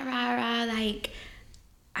sake, rah, like,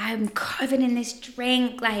 I'm covered in this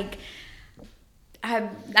drink, like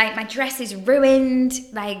my dress is ruined,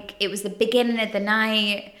 like it was the beginning of the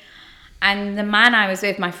night. And the man I was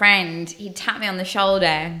with, my friend, he tapped me on the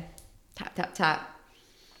shoulder, tap, tap, tap.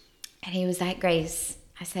 And he was like, Grace.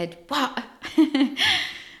 I said, what?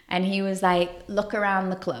 And he was like, look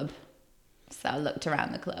around the club. So I looked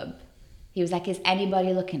around the club. He was like, is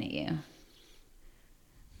anybody looking at you?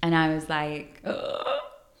 And I was like, oh,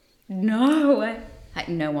 no. Like,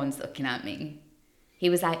 no one's looking at me.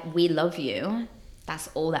 He was like, we love you. That's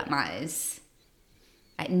all that matters.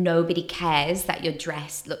 Like, nobody cares that your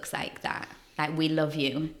dress looks like that. Like, we love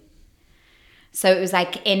you. So it was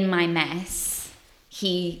like, in my mess,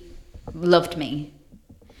 he loved me.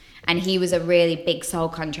 And he was a really big soul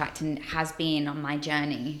contract and has been on my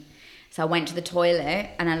journey. So I went to the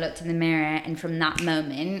toilet and I looked in the mirror, and from that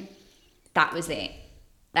moment, that was it.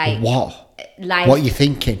 Like, what? Life, what are you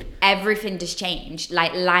thinking? Everything just changed.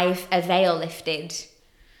 Like, life, a veil lifted.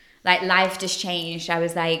 Like, life just changed. I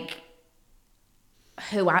was like,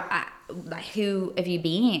 who have you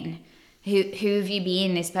been? Who have you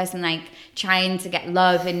been? This person, like, trying to get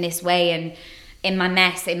love in this way, and in my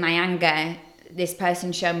mess, in my anger, this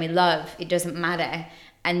person showed me love. It doesn't matter.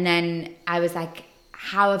 And then I was like,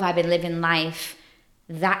 how have I been living life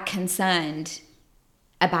that concerned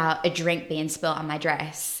about a drink being spilt on my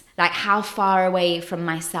dress? Like, how far away from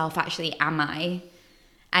myself actually am I?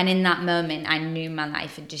 And in that moment, I knew my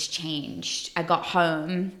life had just changed. I got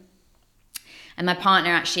home, and my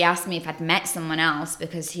partner actually asked me if I'd met someone else,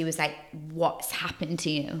 because he was like, what's happened to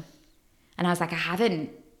you? And I was like, I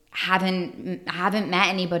haven't met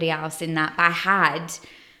anybody else in that, but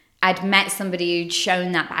I'd met somebody who'd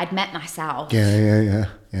shown that, but I'd met myself. Yeah.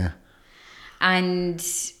 And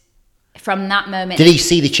from that moment. Did he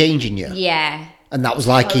see the change in you? Yeah. And that was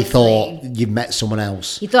like totally. He thought you'd met someone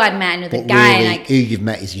else. He thought I'd met another But guy. really, And like, who you've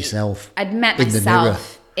met is yourself. I'd met in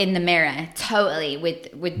myself in the mirror, totally, with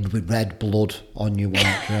red blood on your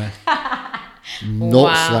white dress. Nuts,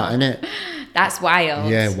 Wow. that, innit? That's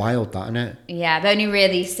wild. Yeah, wild, that, innit? Yeah, I've only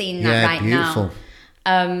really seen that right beautiful.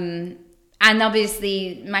 now. And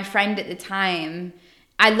obviously, my friend at the time,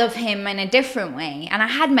 I love him in a different way. And I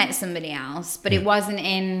had met somebody else, but it wasn't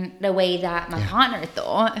in the way that my partner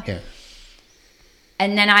thought. Yeah.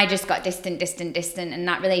 And then I just got distant, and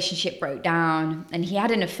that relationship broke down. And he had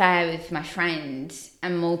an affair with my friend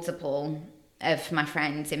and multiple of my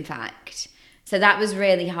friends, in fact. So that was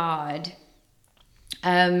really hard.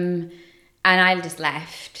 And I just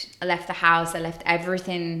left. I left the house. I left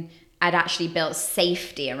everything I'd actually built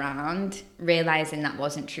safety around, realizing that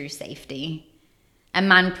wasn't true safety. A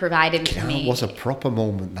man provided for me. It was a proper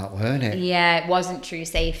moment, that, weren't it? Yeah, it wasn't true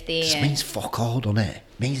safety. It means fuck all, doesn't it?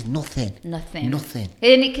 Means nothing. Nothing. Nothing.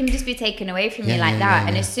 And it can just be taken away from you like that.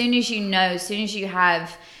 And yeah. as soon as you know, as soon as you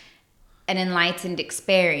have an enlightened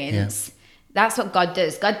experience, that's what God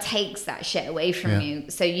does. God takes that shit away from you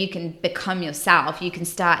so you can become yourself. You can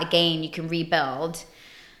start again. You can rebuild.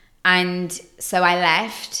 And so I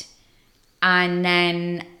left. And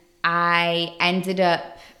then I ended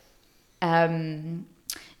up...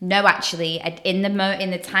 no, actually, in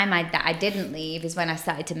the time that I didn't leave is when I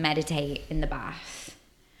started to meditate in the bath.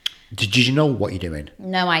 Did you know what you're doing?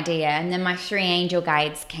 No idea. And then my 3 angel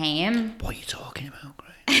guides came. What are you talking about,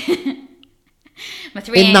 Grace? My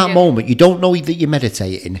 3 in that moment, you don't know that you're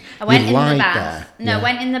meditating. I went you in the lied bath. there. No, I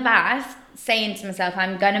went in the bath saying to myself,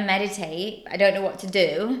 I'm going to meditate. I don't know what to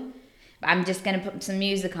do, but I'm just going to put some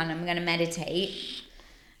music on. I'm going to meditate.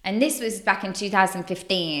 And this was back in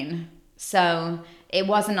 2015. So it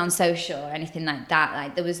wasn't on social or anything like that.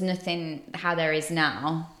 Like, there was nothing how there is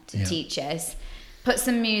now to teach us. Put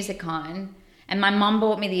some music on. And my mom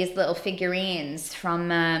bought me these little figurines from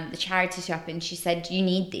the charity shop. And she said, you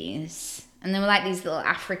need these. And they were like these little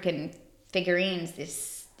African figurines,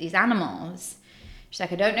 these animals. She's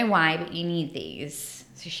like, I don't know why, but you need these.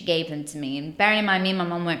 So she gave them to me. And bearing in mind, me and my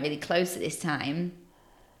mom weren't really close at this time.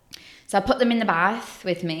 So I put them in the bath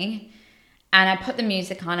with me. And I put the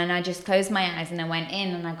music on and I just closed my eyes and I went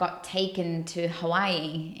in and I got taken to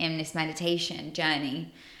Hawaii in this meditation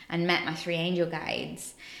journey and met my 3 angel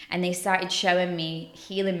guides. And they started showing me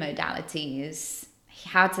healing modalities,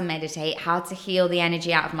 how to meditate, how to heal the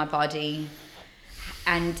energy out of my body.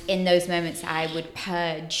 And in those moments, I would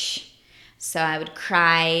purge. So I would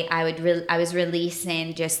cry. I was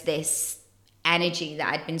releasing just this energy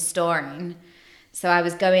that I'd been storing. So I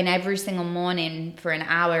was going every single morning for an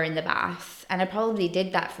hour in the bath. And I probably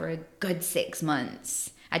did that for a good 6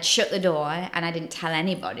 months. I'd shut the door and I didn't tell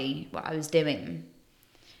anybody what I was doing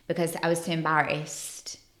because I was too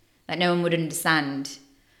embarrassed that no one would understand.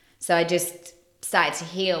 So I just started to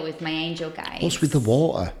heal with my angel guides. What's with the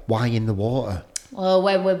water? Why in the water? Well,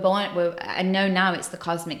 where we're born, I know now it's the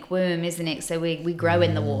cosmic womb, isn't it? So we grow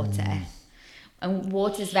in the water. And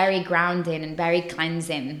water's very grounding and very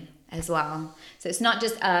cleansing as well. So it's not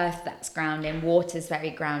just earth that's grounding, water's very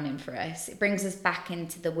grounding for us. It brings us back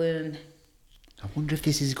into the womb. I wonder if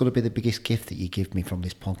this is going to be the biggest gift that you give me from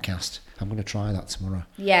this podcast. I'm going to try that tomorrow.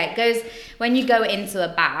 Yeah, it goes, when you go into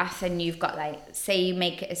a bath and you've got like, say you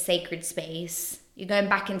make it a sacred space, you're going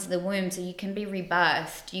back into the womb so you can be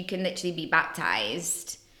rebirthed. You can literally be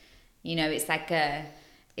baptized. You know, it's like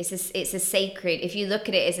it's a sacred, if you look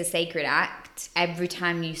at it as a sacred act, every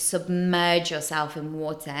time you submerge yourself in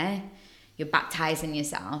water, you're baptizing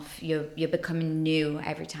yourself. You're becoming new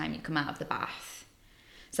every time you come out of the bath.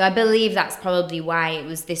 So I believe that's probably why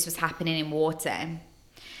this was happening in water.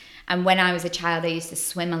 And when I was a child, I used to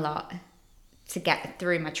swim a lot to get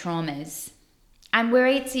through my traumas. And we're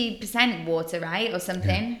 80% water, right? Or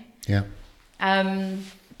something. Yeah.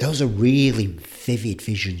 Those are really vivid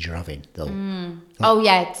visions you're having, though. Oh,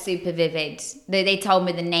 yeah, super vivid. They told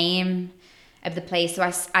me the name of the place. So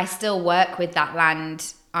I still work with that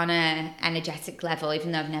land on an energetic level,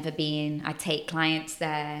 even though I've never been. I take clients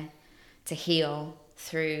there to heal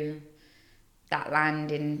through that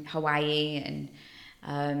land in Hawaii, and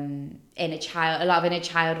a lot of inner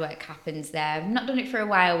child work happens there. I've not done it for a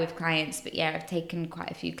while with clients, but yeah, I've taken quite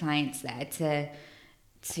a few clients there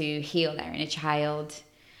to heal their inner child.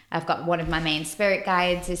 I've got one of my main spirit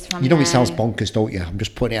guides is from it sounds bonkers, don't you? I'm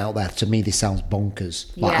just putting it out there. To me, this sounds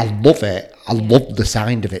bonkers. Like, Yeah. I love it. I love the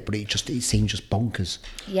sound of it, but it seems just bonkers.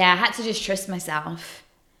 Yeah, I had to just trust myself.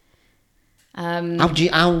 How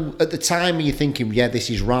at the time are you thinking, yeah, this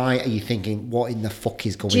is right? Are you thinking, what in the fuck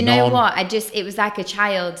is going on? Do you know what? It was like a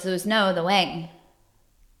child. So there was no other way.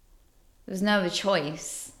 There was no other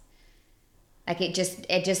choice. Like it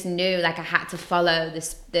just knew like I had to follow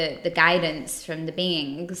the guidance from the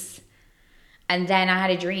beings. And then I had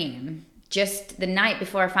a dream. Just the night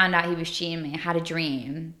before I found out he was cheating me, I had a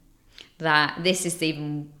dream that this is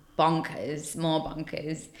even bonkers, more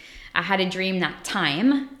bonkers. I had a dream that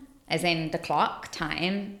time, as in the clock,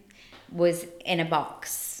 time, was in a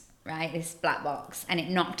box, right? This black box, and it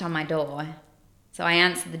knocked on my door. So I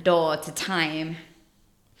answered the door to time.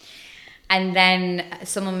 And then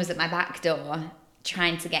someone was at my back door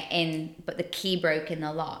trying to get in, but the key broke in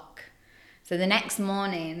the lock. So the next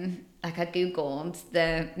morning, like I Googled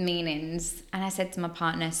the meanings and I said to my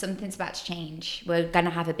partner, something's about to change. We're going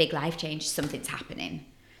to have a big life change. Something's happening.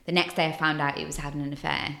 The next day I found out he was having an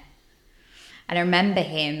affair. And I remember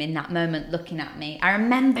him in that moment looking at me. I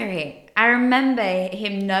remember it. I remember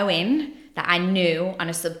him knowing that I knew on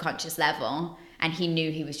a subconscious level, and he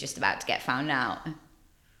knew he was just about to get found out.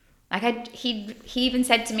 Like he even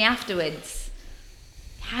said to me afterwards,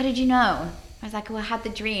 how did you know? I was like, well, I had the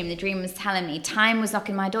dream. The dream was telling me time was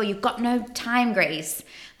knocking my door. You've got no time, Grace.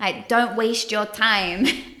 Like, don't waste your time,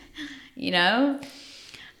 you know?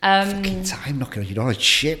 Fucking time knocking on your door. I'd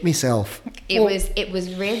shit myself. It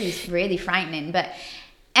was really, really frightening. But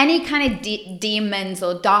any kind of demons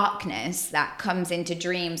or darkness that comes into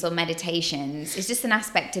dreams or meditations is just an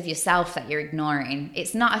aspect of yourself that you're ignoring.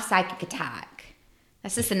 It's not a psychic attack.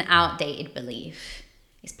 That's just an outdated belief.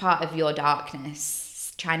 It's part of your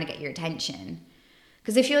darkness trying to get your attention.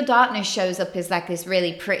 Because if your darkness shows up as like this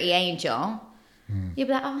really pretty angel, you'll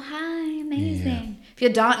be like, oh, hi, amazing. Yeah. If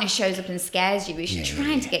your darkness shows up and scares you, it's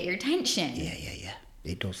trying to get your attention. Yeah.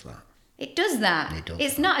 It does that. It does that.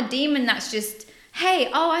 It's not a demon that's just, hey,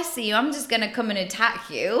 oh, I see you. I'm just going to come and attack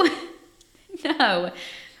you. No,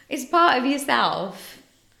 it's part of yourself.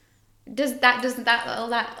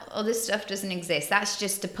 All this stuff doesn't exist. That's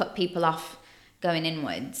just to put people off going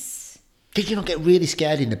inwards. Did you not get really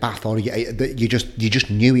scared in the bath, or you just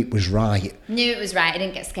knew it was right? Knew it was right. I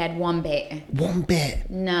didn't get scared one bit. One bit?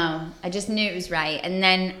 No, I just knew it was right. And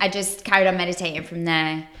then I just carried on meditating from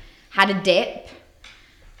there. Had a dip.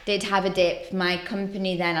 Did have a dip. My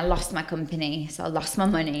company then, I lost my company. So I lost my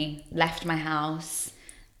money, left my house.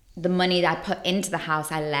 The money that I put into the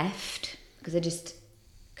house, I left because I just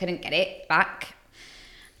couldn't get it back.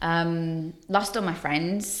 Lost all my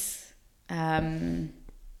friends.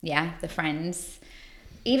 The friends.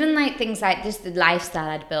 Even like things like just the lifestyle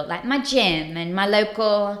I'd built, like my gym and my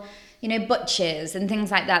local, butchers and things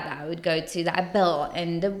like that I would go to that I built.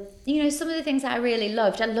 And, some of the things that I really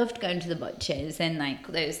loved. I loved going to the butchers and like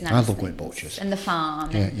those nice I love going to butchers. And the farm.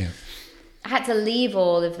 Yeah. I had to leave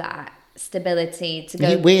all of that stability to go.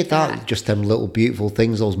 Isn't it weird that just them little beautiful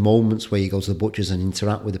things, those moments where you go to the butchers and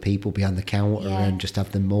interact with the people behind the counter and just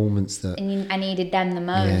have the moments that... And I needed them the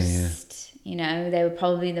most. Yeah. They were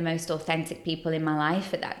probably the most authentic people in my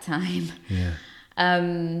life at that time. Yeah.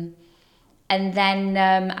 And then,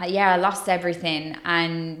 I lost everything,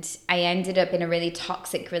 and I ended up in a really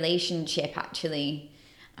toxic relationship, actually,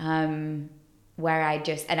 where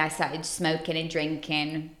I started smoking and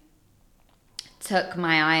drinking, took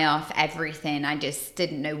my eye off everything. I just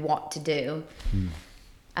didn't know what to do.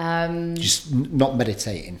 Just not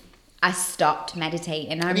meditating. I stopped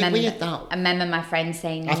meditating. I remember my friend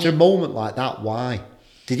saying... After a moment like that, why?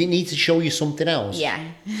 Did it need to show you something else? Yeah.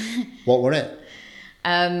 What were it?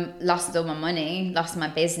 Lost all my money, lost my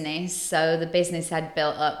business. So the business had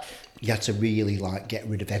built up. You had to really get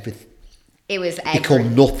rid of everything. It was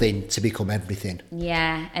become nothing to become everything.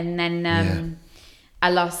 Yeah. And then I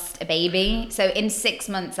lost a baby. So in 6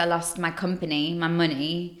 months, I lost my company, my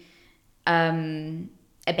money, a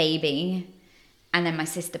baby, and then my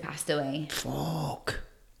sister passed away. Fuck.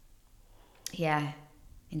 Yeah.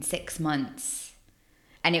 In 6 months.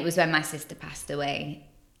 And it was when my sister passed away,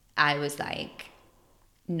 I was like,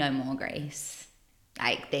 no more, Grace.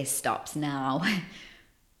 Like, this stops now.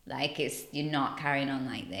 Like, you're not carrying on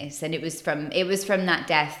like this. And it was from that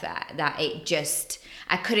death that it just,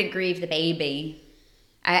 I couldn't grieve the baby.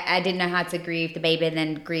 I didn't know how to grieve the baby and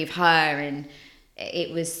then grieve her, and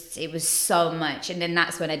it was so much. And then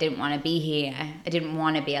that's when I didn't want to be here. I didn't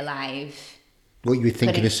want to be alive. What, you were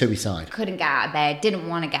thinking of suicide? Couldn't get out of bed. Didn't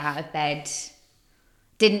want to get out of bed.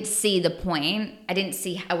 Didn't see the point. I didn't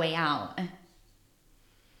see a way out.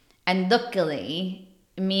 And luckily,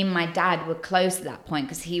 me and my dad were close at that point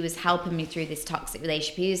because he was helping me through this toxic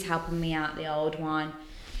relationship. He was helping me out the old one.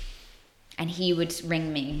 And he would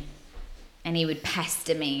ring me and he would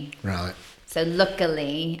pester me. Right. So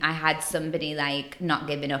luckily, I had somebody not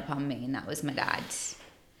giving up on me, and that was my dad.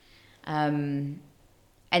 And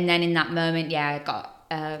then in that moment, I got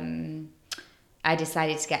I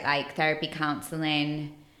decided to get like therapy,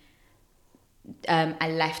 counseling. I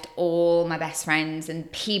left all my best friends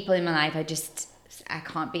and people in my life. I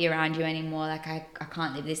can't be around you anymore. Like I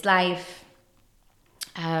can't live this life.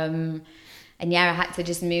 And yeah, I had to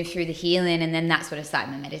just move through the healing, and then that's when I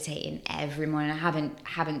started my meditating every morning. I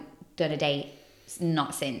haven't done a day,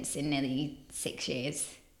 not since, in nearly 6 years.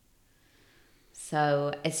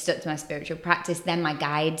 So I stuck to my spiritual practice. Then my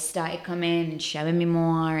guides started coming and showing me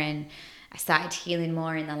more, and I started healing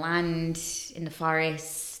more in the land, in the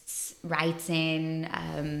forests, writing.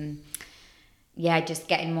 Just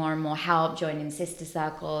getting more and more help, joining sister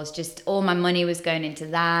circles. Just all my money was going into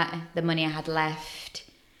that, the money I had left.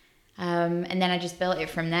 And then I just built it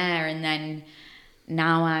from there, and then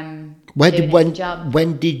now I'm doing it as a job.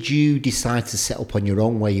 When did you decide to set up on your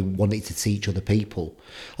own where you wanted to teach other people?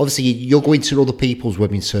 Obviously, you're going to other people's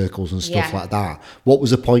women's circles and stuff like that. What was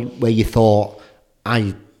the point where you thought,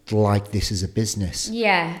 I like this as a business?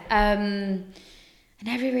 Yeah, I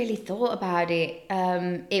never really thought about it.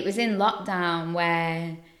 It was in lockdown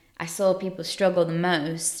where I saw people struggle the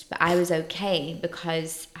most, but I was okay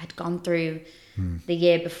because I'd gone through the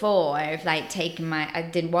year before of like taking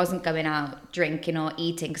wasn't going out drinking or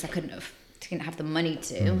eating because I didn't have the money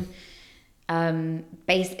to. I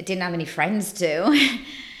didn't have any friends to.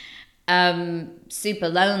 Super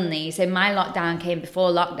lonely. So my lockdown came before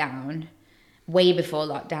lockdown, way before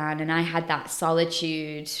lockdown, and I had that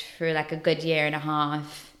solitude for like a good year and a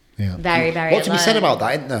half. Yeah. Very, very What to be said alone. about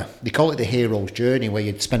that, isn't there? They call it the hero's journey, where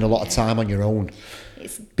you'd spend a lot of time on your own,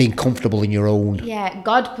 being comfortable in your own. Yeah,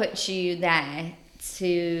 God puts you there so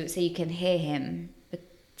you can hear him.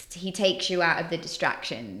 He takes you out of the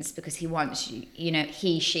distractions because he wants you,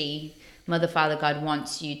 she, Mother, Father, God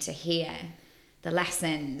wants you to hear the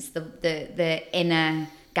lessons, the inner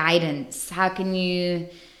guidance. How can you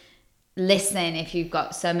listen if you've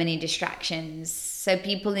got so many distractions? So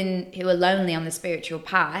people who are lonely on the spiritual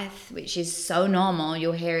path, which is so normal,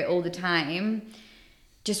 you'll hear it all the time.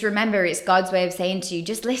 Just remember, it's God's way of saying to you,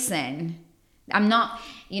 just listen.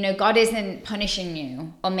 God isn't punishing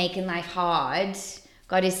you or making life hard.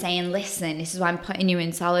 God is saying, listen, this is why I'm putting you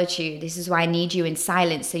in solitude. This is why I need you in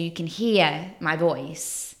silence so you can hear my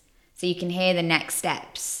voice, so you can hear the next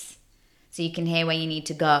steps, so you can hear where you need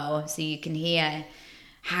to go, so you can hear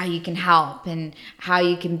how you can help and how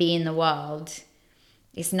you can be in the world.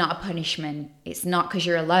 It's not a punishment. It's not because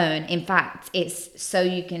you're alone. In fact, it's so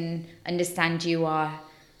you can understand you are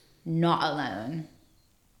not alone.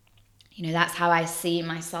 That's how I see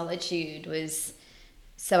my solitude, was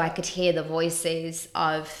so I could hear the voices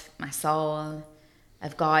of my soul,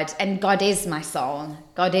 of God. And God is my soul.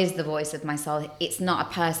 God is the voice of my soul. It's not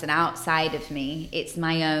a person outside of me. It's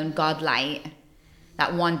my own God light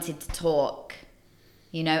that wanted to talk,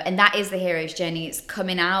 and that is the hero's journey. It's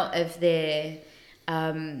coming out of the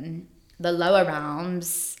lower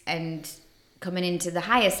realms and coming into the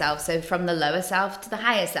higher self. So from the lower self to the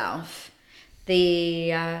higher self.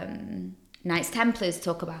 The Knights Templars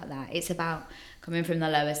talk about that. It's about coming from the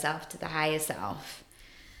lower self to the higher self.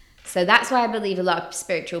 So that's why I believe a lot of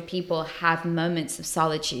spiritual people have moments of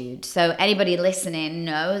solitude. So anybody listening,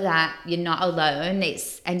 know that you're not alone.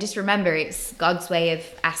 And just remember, it's God's way of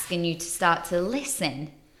asking you to start to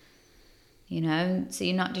listen. So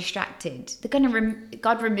you're not distracted.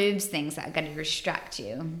 God removes things that are going to distract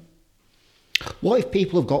you. What if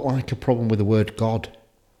people have got like a problem with the word God?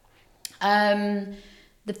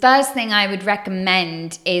 The first thing I would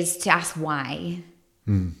recommend is to ask why.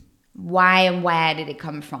 Why and where did it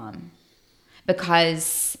come from?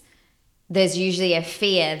 Because there's usually a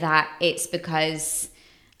fear that it's because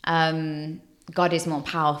God is more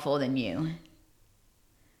powerful than you.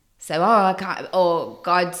 So, I can't, or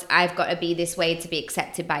I've got to be this way to be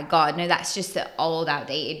accepted by God. No, that's just an old,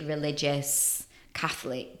 outdated, religious,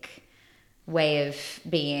 Catholic way of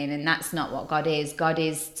being, and that's not what God is. God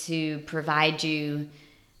is to provide you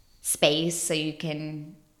space so you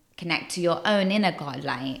can connect to your own inner God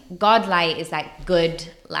light. God light is like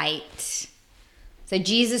good light. So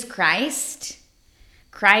Jesus Christ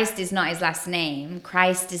is not his last name.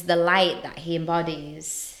 Christ is the light that he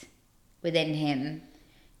embodies within him.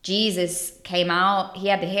 Jesus came out, he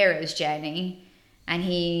had the hero's journey, and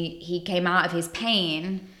he came out of his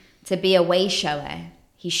pain to be a way shower.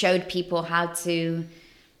 He showed people how to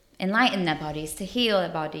enlighten their bodies, to heal their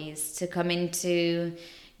bodies, to come into,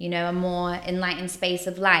 a more enlightened space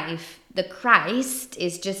of life. The Christ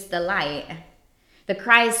is just the light. The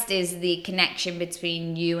Christ is the connection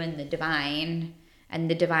between you and the divine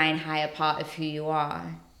higher part of who you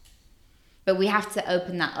are. But we have to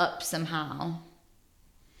open that up somehow.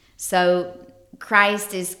 So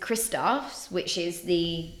Christ is Christos, which is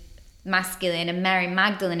the masculine, and Mary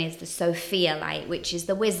Magdalene is the Sophia light, which is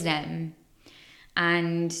the wisdom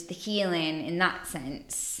and the healing in that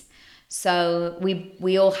sense. So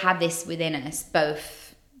we all have this within us,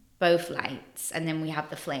 both lights, and then we have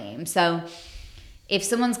the flame. So if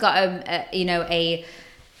someone's got a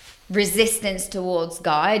resistance towards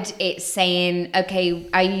God, it's saying, okay,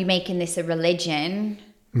 are you making this a religion,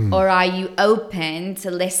 or are you open to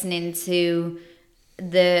listening to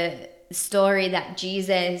the story that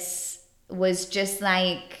Jesus was just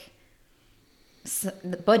like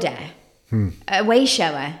the Buddha, a way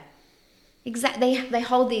shower? They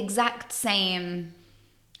hold the exact same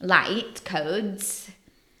light codes,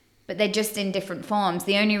 but they're just in different forms.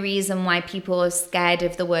 The only reason why people are scared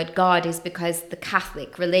of the word God is because the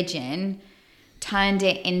Catholic religion turned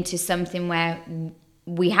it into something where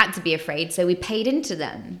we had to be afraid, so we paid into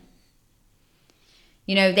them.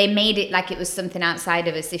 They made it like it was something outside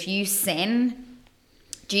of us. If you sin,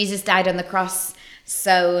 Jesus died on the cross,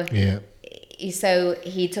 so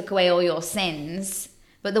he took away all your sins.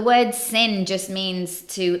 But the word sin just means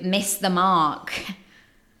to miss the mark.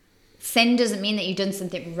 Sin doesn't mean that you've done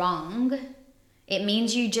something wrong. It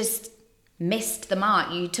means you just missed the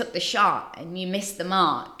mark. You took the shot and you missed the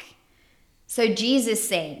mark. So Jesus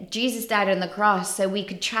died on the cross so we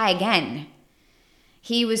could try again.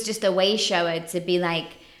 He was just a way shower to be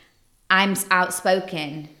like, I'm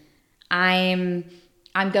outspoken. I'm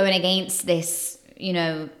going against this,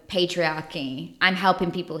 patriarchy. I'm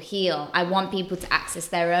helping people heal. I want people to access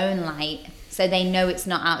their own light so they know it's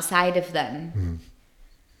not outside of them.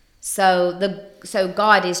 So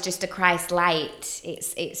God is just a Christ light.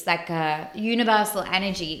 It's like a universal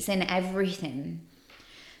energy. It's in everything.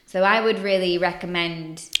 So I would really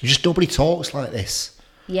recommend. Just nobody talks like this.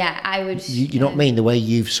 Yeah, I would. You know what I mean? The way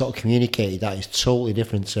you've sort of communicated that is totally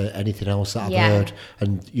different to anything else that I've heard.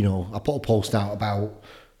 And I put a post out about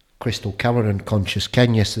Crystal Cameron and Conscious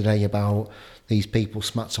Ken yesterday about these people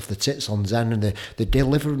smacks off the tits on Zen, and they're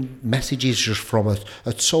delivering messages just from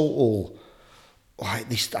a total. Like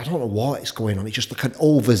this, I don't know what is going on. It's just like an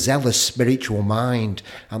overzealous spiritual mind.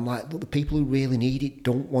 I'm like, look, the people who really need it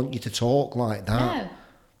don't want you to talk like that.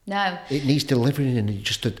 No. It needs delivering in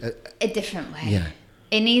just a different way. Yeah.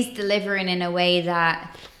 It needs delivering in a way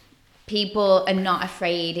that people are not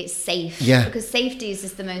afraid. It's safe. Yeah. Because safety is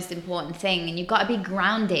just the most important thing, and you've got to be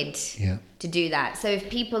grounded to do that. So if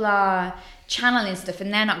people are channeling stuff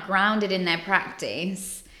and they're not grounded in their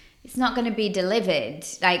practice, it's not going to be delivered.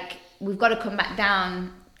 Like, we've got to come back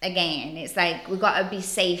down again. It's like we've got to be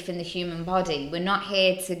safe in the human body. We're not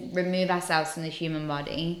here to remove ourselves from the human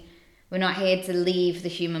body. We're not here to leave the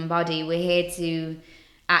human body. We're here to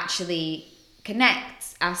actually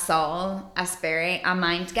connect our soul, our spirit, our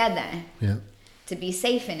mind together. Yeah. To be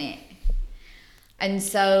safe in it. And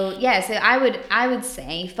so, so I would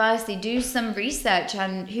say, firstly, do some research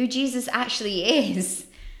on who Jesus actually is.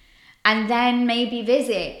 And then maybe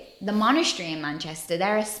visit the monastery in Manchester.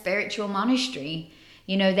 They're a spiritual monastery.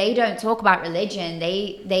 They don't talk about religion.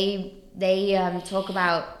 They talk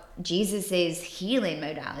about Jesus's healing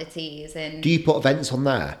modalities. And do you put events on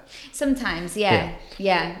there? Sometimes, yeah.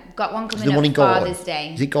 Got one coming up for Father's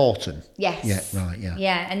Day. Is it Gorton? Yes. Yeah, right, yeah.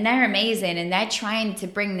 Yeah, and they're amazing, and they're trying to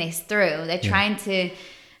bring this through. They're trying to,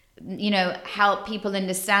 help people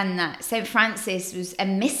understand that St. Francis was a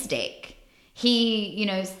mystic.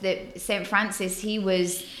 St. Francis, he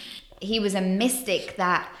was a mystic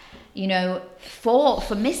that, fought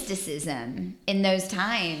for mysticism in those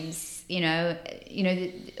times.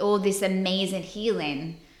 All this amazing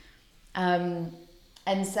healing, and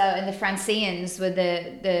the Franciscans were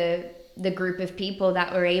the group of people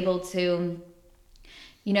that were able to,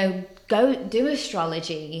 go do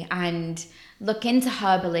astrology and look into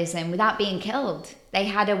herbalism without being killed. They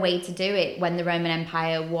had a way to do it when the Roman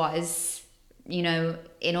Empire was,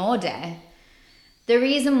 in order. The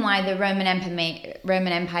reason why the Roman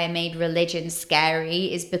Empire made religion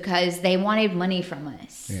scary is because they wanted money from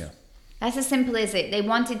us. Yeah. That's as simple as it. They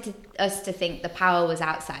wanted us to think the power was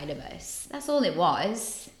outside of us. That's all it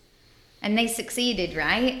was. And they succeeded,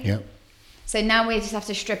 right? Yeah. So now we just have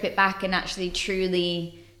to strip it back and actually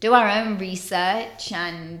truly do our own research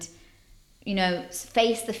and,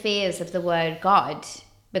 face the fears of the word God,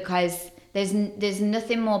 because there's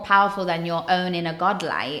nothing more powerful than your own inner God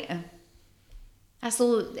light. That's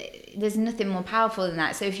all. There's nothing more powerful than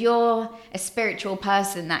that. So if you're a spiritual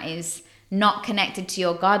person that is not connected to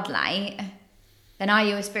your God light, then are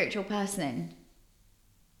you a spiritual person?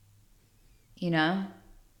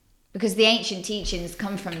 Because the ancient teachings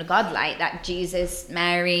come from the godlight that Jesus,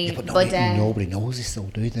 Mary, But Buddha, nobody knows this though,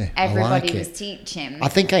 do they? everybody I like was it. teaching. I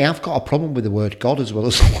think I have got a problem with the word God as well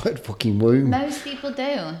as the word fucking womb. Most people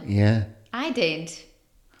do. Yeah. I did.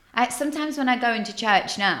 Sometimes when I go into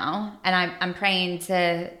church now and I'm praying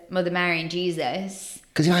to Mother Mary and Jesus.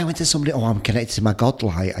 Because if I went to somebody, I'm connected to my God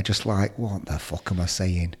light, I just like, what the fuck am I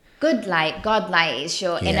saying? Good light, God light is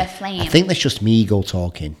your inner flame. I think that's just me ego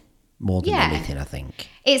talking more than anything, I think.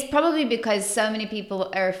 It's probably because so many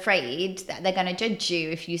people are afraid that they're going to judge you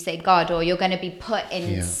if you say God, or you're going to be put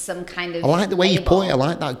in some kind of I like the way label. you put it. I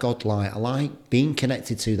like that God light. I like being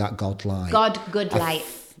connected to that God light. God, good light.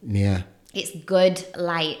 Yeah. It's good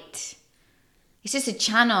light. It's just a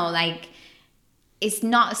channel. Like, it's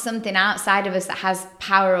not something outside of us that has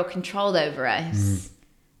power or control over us.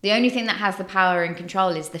 The only thing that has the power and control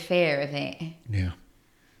is the fear of it. Yeah.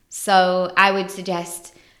 So I would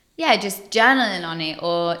suggest, just journaling on it,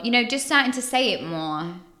 or, just starting to say it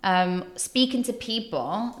more. Speaking to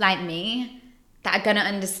people like me that are going to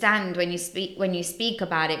understand when you speak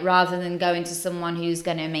about it, rather than going to someone who's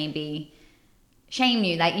going to maybe shame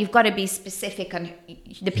you. Like, you've got to be specific on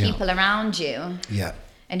the people around you. Yeah.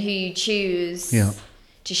 And who you choose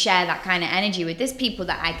to share that kind of energy with. There's people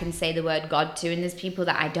that I can say the word God to, and there's people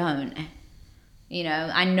that I don't.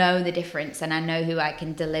 I know the difference, and I know who I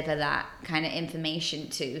can deliver that kind of information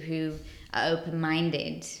to, who are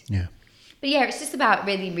open-minded. Yeah. But it's just about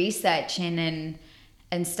really researching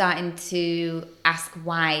and starting to ask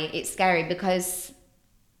why it's scary. Because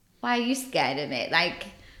why are you scared of it? Like,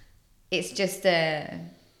 it's just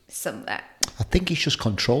I think it's just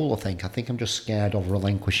control, I think I'm just scared of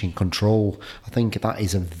relinquishing control. I think that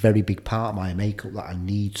is a very big part of my makeup, that I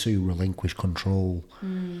need to relinquish control.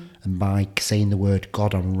 And by saying the word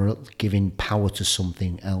God, I'm giving power to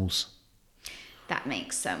something else. That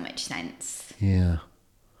makes so much sense. Yeah.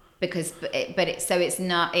 Because, it's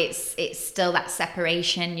still that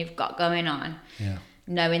separation you've got going on. Yeah.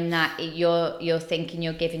 Knowing that you're thinking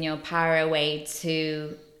you're giving your power away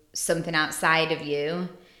to something outside of you,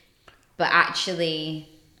 but actually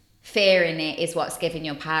fearing it is what's giving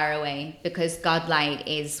your power away, because godlight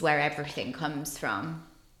is where everything comes from.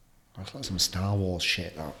 That's like some Star Wars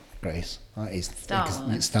shit, that, Grace. That is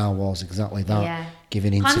Star Wars, exactly that. Yeah.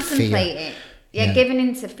 Giving into Contemplate fear. it. Yeah, giving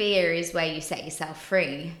into fear is where you set yourself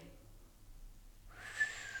free.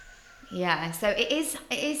 Yeah, so it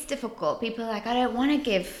is difficult. People are like, I don't want to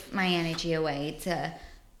give my energy away to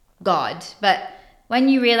God. But when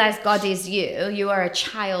you realize God is you are a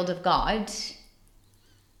child of God.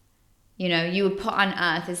 You were put on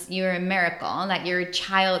earth as you're a miracle. Like, you're a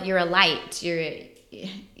child, you're a light.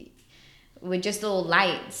 We're just all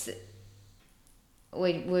lights.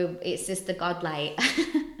 It's just the God light.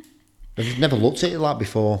 I've never looked at it like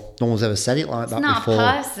before. No one's ever said it like that before. It's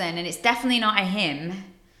not a person, and it's definitely not a him.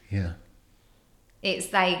 Yeah.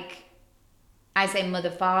 It's like, I say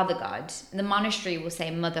Mother, Father, God. The monastery will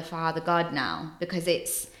say Mother, Father, God now, because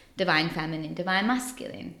it's divine feminine, divine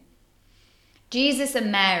masculine. Jesus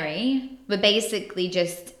and Mary were basically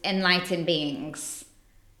just enlightened beings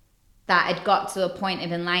that had got to a point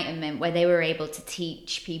of enlightenment where they were able to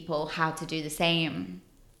teach people how to do the same.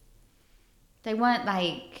 They weren't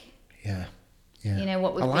like... Yeah.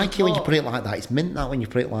 What we've I like it when you put it like that. It's mint that when you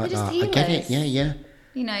put it like that. I get it. Yeah.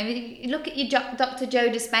 You look at your Dr. Joe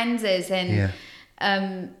Dispenzas and,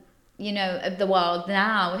 of the world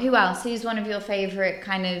now. Who else? Who's one of your favourite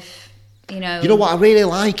kind of, You know what? I really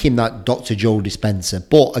like him, that Dr. Joe Dispenza.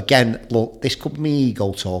 But again, look, this could be me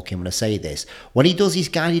ego talking when I say this. When he does his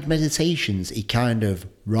guided meditations, he kind of,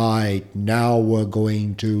 right, now we're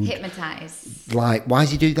going to... hypnotise. Like, why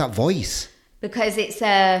does he do that voice? Because it's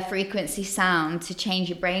a frequency sound to change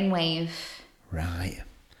your brainwave. Right.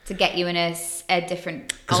 To get you in a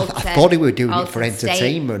different Because I thought he were doing it for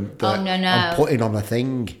entertainment. But no. I'm putting on a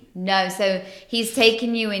thing. No, so he's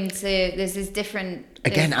taking you into... There's this different...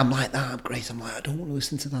 Again, I'm like that, Grace. I'm like, I don't want to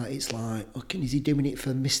listen to that. It's like, okay, is he doing it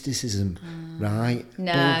for mysticism? Right?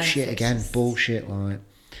 No. Bullshit again. Bullshit, like...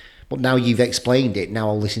 But now you've explained it, now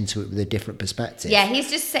I'll listen to it with a different perspective. Yeah, he's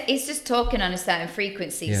just talking on a certain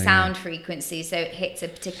frequency, sound frequency, so it hits a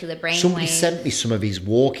particular brainwave. Somebody sent me some of his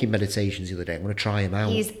walking meditations the other day. I'm going to try him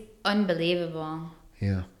out. He's unbelievable.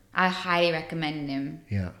 Yeah. I highly recommend him.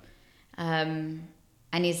 Yeah. And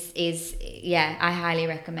I highly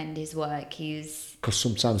recommend his work. Because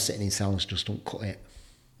sometimes sitting in silence just don't cut it.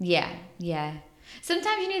 Yeah.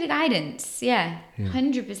 Sometimes you need a guidance,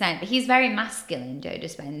 100%. But he's very masculine, Joe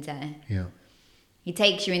Dispenza. Yeah. He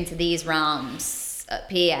takes you into these realms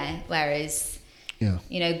up here, whereas,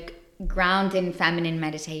 grounding feminine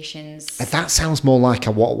meditations. That sounds more like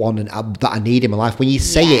one that I need in my life. When you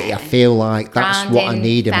say it, I feel like that's grounding, what I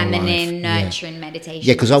need in my life. feminine, nurturing meditation.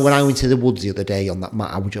 Yeah, because when I went to the woods the other day on that mat,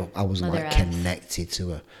 I was Mother like Earth. connected to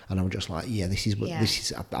her, and I was just like, this is.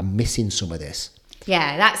 I'm missing some of this.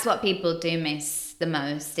 Yeah, that's what people do miss the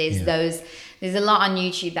most is those. There's a lot on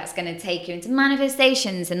YouTube that's going to take you into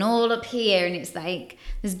manifestations and all up here, and it's like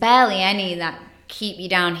there's barely any that keep you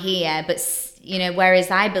down here. But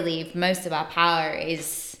whereas I believe most of our power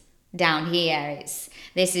is down here.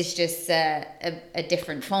 This is just a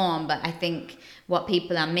different form. But I think what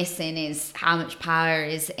people are missing is how much power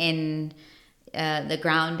is in the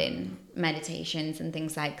grounding meditations and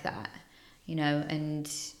things like that. And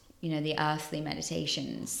the earthly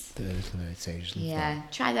meditations. The earthly meditations. Yeah,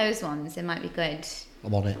 try those ones. They might be good.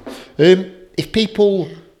 I'm on it. If people,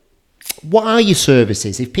 what are your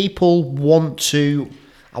services? If people want to,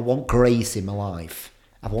 I want grace in my life.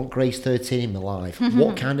 I want Grace 13 in my life.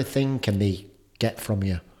 What kind of thing can they get from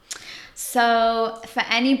you? So for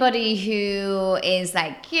anybody who is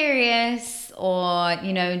like curious or,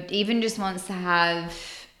 even just wants to have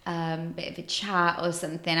a bit of a chat or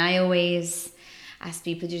something, I always ask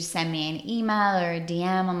people to just send me an email or a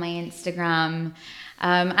DM on my Instagram.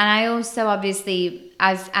 And I also obviously,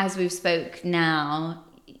 as we've spoke now,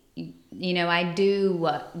 I do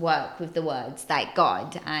work with the words like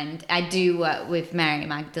God, and I do work with Mary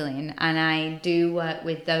Magdalene, and I do work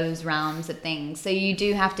with those realms of things. So you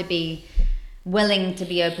do have to be willing to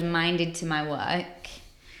be open-minded to my work.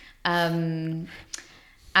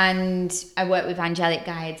 And I work with angelic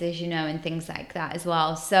guides, as you know, and things like that as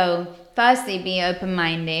well. So firstly, be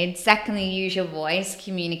open-minded. Secondly, use your voice,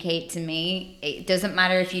 communicate to me. It doesn't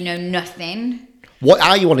matter if you know nothing. What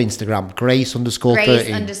are you on Instagram? Grace_13.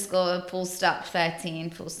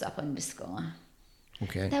 Grace_13__.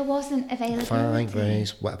 Okay. There wasn't availability. Fine,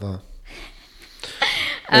 Grace, whatever.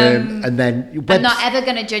 And then I'm not ever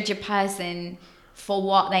going to judge a person for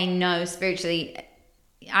what they know spiritually.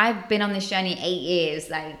 I've been on this journey 8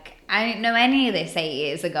 years. Like, I didn't know any of this 8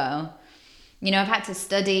 years ago. I've had to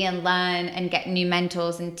study and learn and get new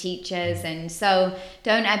mentors and teachers. And so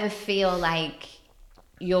don't ever feel like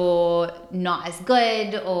you're not as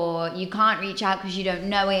good or you can't reach out because you don't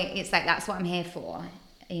know it. It's like, that's what I'm here for.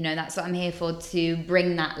 That's what I'm here for, to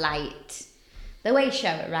bring that light. The way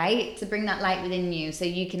show it, right? To bring that light within you so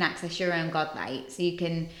you can access your own God light. So you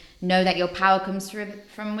can know that your power comes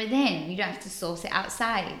from within. You don't have to source it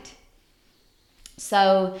outside.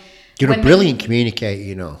 So you're a brilliant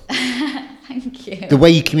communicator, Thank you. The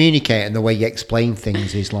way you communicate and the way you explain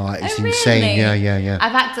things is like, it's insane. Really? Yeah.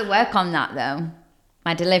 I've had to work on that though.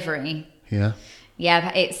 My delivery. Yeah.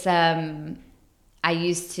 Yeah, it's I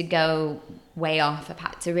used to go way off. I've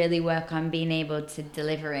had to really work on being able to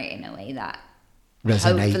deliver it in a way that resonates.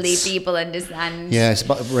 Hopefully people understand. Yeah, it's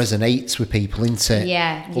about resonates with people, isn't it?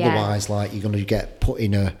 Yeah. Otherwise, like, you're going to get put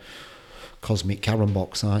in a cosmic Karen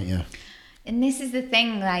box, aren't you? And this is the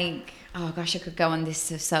thing, like, oh gosh, I could go on this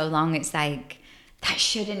for so long. It's like, that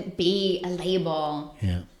shouldn't be a label.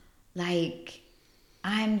 Yeah. Like,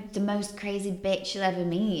 I'm the most crazy bitch you'll ever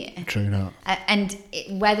meet. True that. And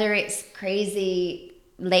whether it's crazy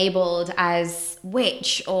labeled as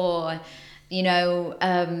witch or,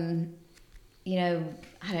 I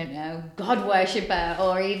don't know, God worshipper,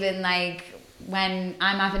 or even like when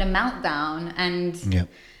I'm having a meltdown and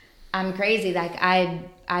I'm crazy, like I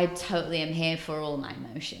totally am here for all my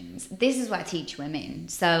emotions. This is what I teach women.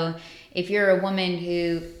 So if you're a woman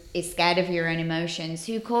who is scared of your own emotions,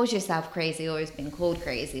 who calls yourself crazy or has been called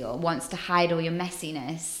crazy or wants to hide all your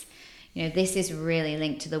messiness, this is really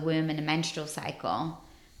linked to the womb and the menstrual cycle.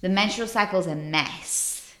 The menstrual cycle is a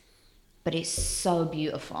mess, but it's so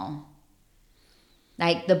beautiful.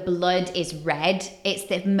 Like, the blood is red. It's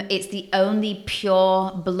the only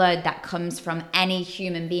pure blood that comes from any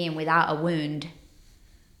human being without a wound.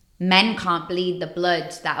 Men can't bleed the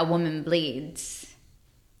blood that a woman bleeds.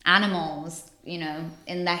 Animals,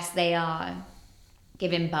 unless they are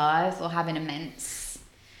giving birth or having a mens.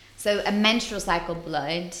 So a menstrual cycle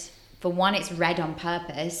blood, for one, it's red on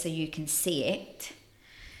purpose so you can see it.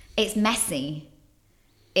 It's messy.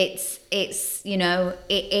 It is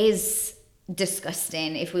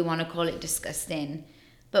disgusting, if we want to call it disgusting,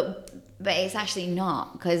 but it's actually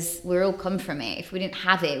not, because we're all come from it. If we didn't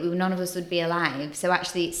have it, none of us would be alive. So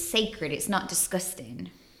actually it's sacred. It's not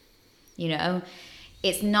disgusting.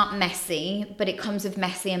 It's not messy, but it comes with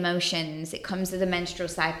messy emotions. It comes with the menstrual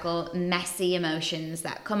cycle, messy emotions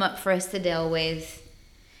that come up for us to deal with.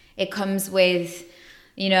 It comes with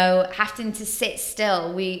having to sit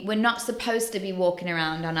still. We're not supposed to be walking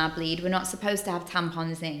around on our bleed. We're not supposed to have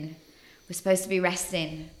tampons in. We're supposed to be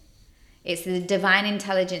resting. It's the divine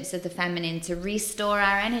intelligence of the feminine to restore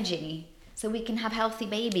our energy so we can have healthy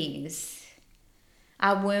babies.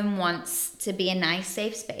 Our womb wants to be a nice,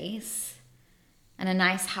 safe space and a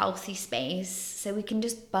nice, healthy space so we can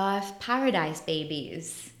just birth paradise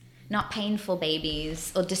babies, not painful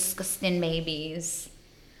babies or disgusting babies.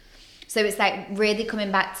 So it's like really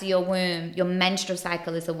coming back to your womb. Your menstrual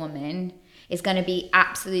cycle as a woman is going to be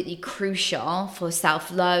absolutely crucial for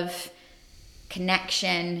self-love,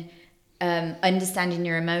 connection, understanding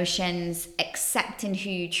your emotions, accepting who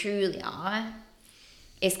you truly are.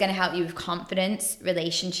 It's going to help you with confidence,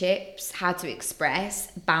 relationships, how to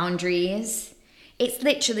express, boundaries. It's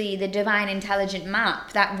literally the divine intelligent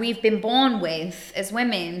map that we've been born with as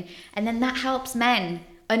women. And then that helps men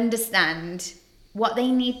understand what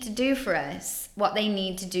they need to do for us, what they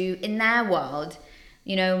need to do in their world,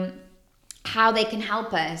 you know, how they can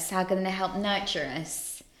help us, how can they help nurture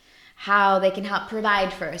us, how they can help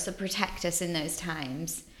provide for us or protect us in those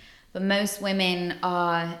times. But most women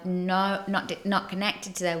are not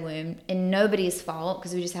connected to their womb, and nobody's fault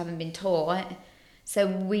because we just haven't been taught. So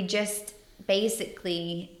we just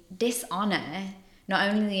basically dishonor not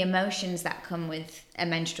only the emotions that come with a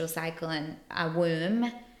menstrual cycle and a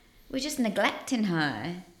womb, we're just neglecting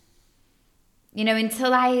her. You know,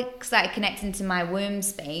 until I started connecting to my womb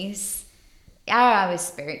space, yeah, I was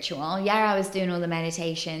spiritual. Yeah, I was doing all the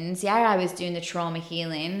meditations. Yeah, I was doing the trauma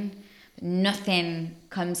healing. But nothing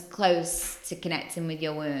comes close to connecting with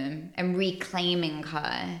your womb and reclaiming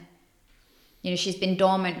her. You know, she's been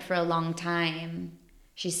dormant for a long time.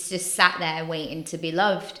 She's just sat there waiting to be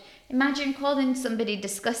loved. Imagine calling somebody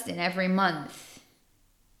disgusting every month.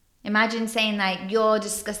 Imagine saying like, you're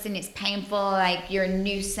disgusting, it's painful, like you're a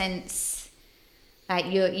nuisance, like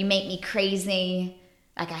you make me crazy,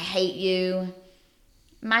 like I hate you.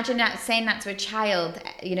 Imagine that, saying that to a child,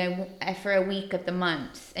 you know, for a week of the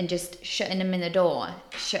month and just shutting them in the door,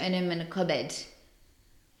 shutting them in a cupboard.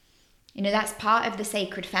 You know, that's part of the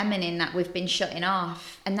sacred feminine that we've been shutting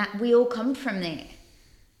off, and that we all come from it.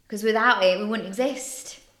 Because without it, we wouldn't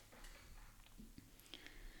exist.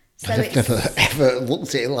 So I've never ever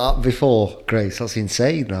looked at it like that before, Grace. That's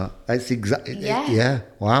insane. That's exactly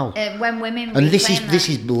wow. When women and this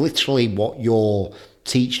is literally what you're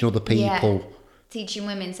teaching other people. Yeah, teaching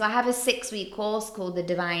women. So I have a 6-week course called the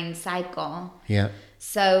Divine Cycle. Yeah.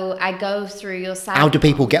 So I go through your cycle. How do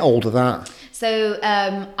people get hold of that? So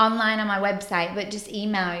online on my website, but just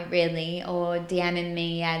email really or DMing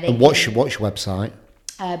me. Yeah. And what's your website?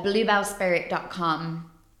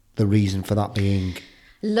 Bluebellspirit.com. The reason for that being?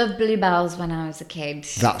 Loved bluebells when I was a kid.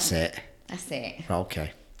 That's it. Okay.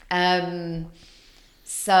 Okay.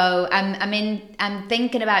 So I'm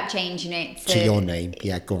thinking about changing it to your name.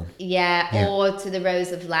 Yeah, go on. Yeah, or to the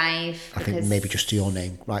Rose of Life. I think maybe just to your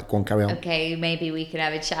name. Right, go on, carry on. Okay, maybe we could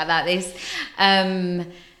have a chat about this.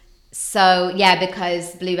 So yeah,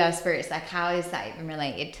 because Bluebell Spirit's like, how is that even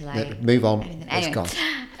related to like? Move on. Anyway. It's gone.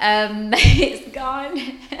 It's gone.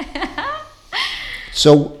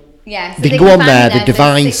 So. Yeah, so they go on there, the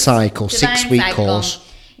Divine Cycle, 6-week course.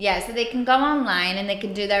 Yeah, so they can go online and they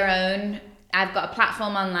can do their own. I've got a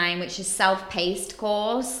platform online which is self-paced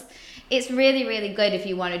course. It's really, really good if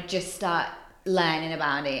you want to just start learning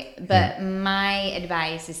about it. But my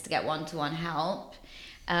advice is to get one-to-one help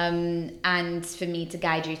and for me to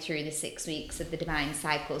guide you through the 6 weeks of the Divine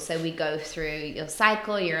Cycle. So we go through your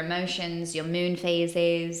cycle, your emotions, your moon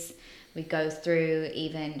phases. We go through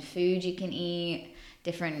even food you can eat.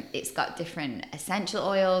 It's got different essential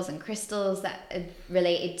oils and crystals that are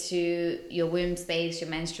related to your womb space, your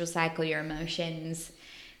menstrual cycle, your emotions,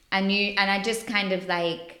 and I just kind of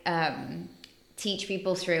like teach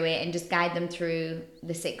people through it and just guide them through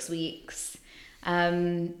the 6 weeks.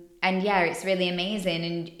 And yeah, it's really amazing.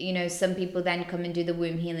 And you know, some people then come and do the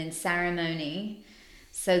womb healing ceremony.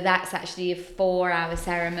 So that's actually a 4-hour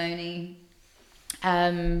ceremony.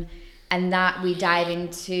 And that we dive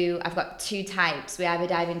into, I've got 2 types. We either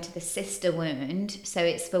dive into the sister wound. So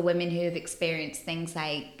it's for women who have experienced things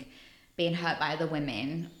like being hurt by other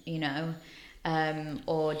women, you know,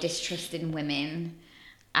 or distrust in women.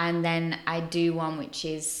 And then I do one which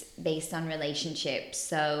is based on relationships.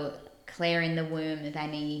 So clearing the womb of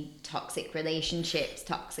any toxic relationships,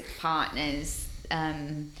 toxic partners,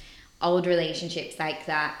 old relationships like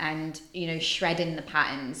that. And, you know, shredding the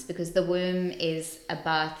patterns, because the womb is a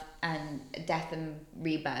birth and death and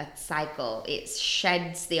rebirth cycle. It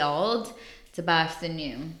sheds the old to birth the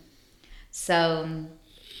new. So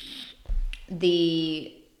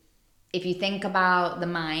if you think about the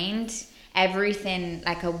mind, everything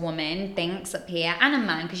like a woman thinks up here, and a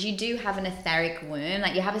man, because you do have an etheric womb,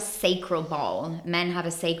 like you have a sacral bowl. Men have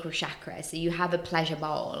a sacral chakra, so you have a pleasure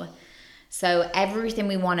bowl. So everything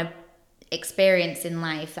we want to experience in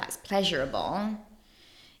life that's pleasurable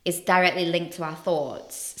is directly linked to our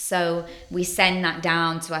thoughts. So we send that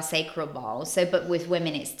down to our sacral ball. So, but with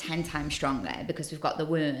women, it's 10 times stronger because we've got the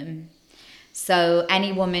womb. So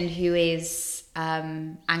any woman who is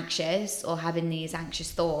anxious or having these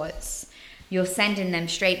anxious thoughts, you're sending them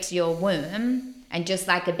straight to your womb, and just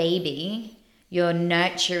like a baby, you're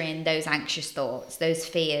nurturing those anxious thoughts, those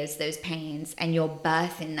fears, those pains, and you're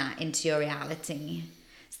birthing that into your reality.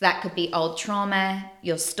 So that could be old trauma,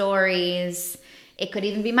 your stories. It could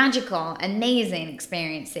even be magical, amazing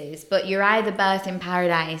experiences, but you're either birthing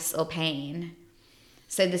paradise or pain.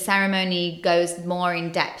 So the ceremony goes more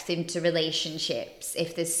in depth into relationships,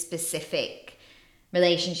 if there's specific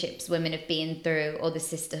relationships women have been through, or the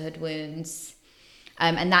sisterhood wounds.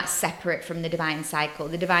 And that's separate from the divine cycle.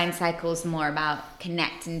 The divine cycle is more about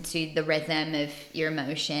connecting to the rhythm of your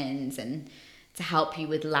emotions and to help you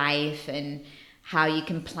with life and how you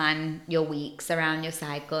can plan your weeks around your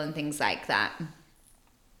cycle and things like that.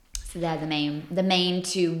 So they're the main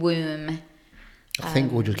two womb. I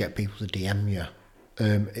think we'll just get people to DM you.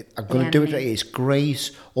 I'm going to do it. It's Grace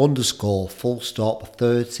 _ full stop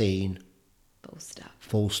 13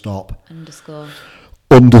 full stop _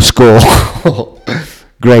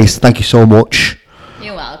 Grace, thank you so much.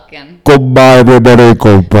 You're welcome. Goodbye, everybody.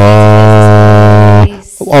 Goodbye.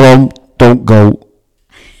 Hold on, don't go.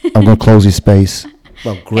 I'm going to close your space.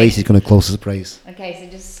 Well, Grace is going to close the space. Okay, so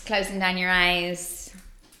just closing down your eyes.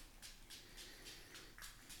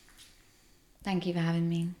 Thank you for having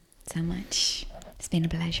me so much. It's been a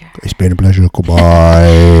pleasure. It's been a pleasure. Goodbye.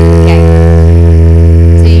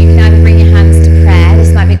 Okay. So you can either bring your hands to prayer.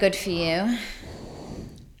 This might be good for you.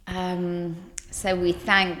 So we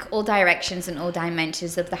thank all directions and all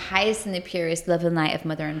dimensions of the highest and the purest love and light of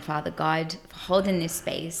Mother and Father God for holding this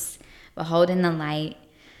space, for holding the light,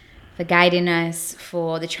 for guiding us,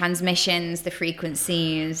 for the transmissions, the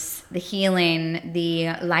frequencies, the healing,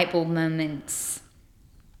 the light bulb moments,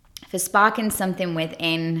 for sparking something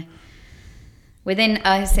within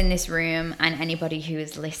us in this room and anybody who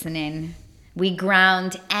is listening. We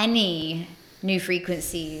ground any new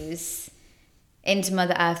frequencies into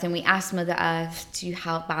Mother Earth, and we ask Mother Earth to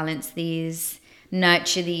help balance these,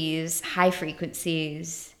 nurture these high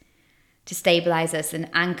frequencies, to stabilize us and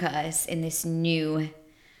anchor us in this new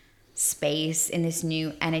space, in this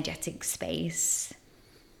new energetic space.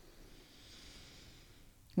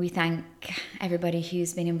 We thank everybody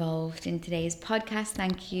who's been involved in today's podcast.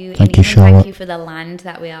 Thank you. Thank you, Charlotte. Thank you for the land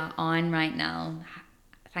that we are on right now.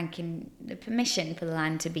 Thanking the permission for the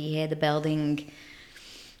land to be here, the building,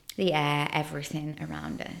 the air, everything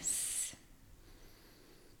around us.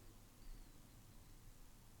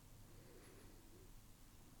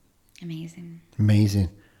 Amazing.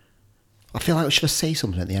 I feel like I should say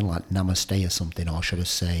something at the end, like namaste or something, or should I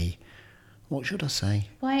say, what should I say?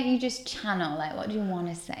 Why don't you just channel, like, what do you want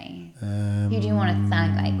to say? Who do you want to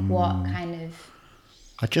thank? Like, what kind of...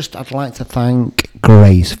 I'd like to thank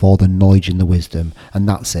Grace for the knowledge and the wisdom, and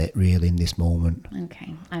that's it, really, in this moment.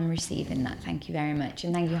 Okay, I'm receiving that. Thank you very much,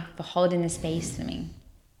 and thank you for holding the space for me.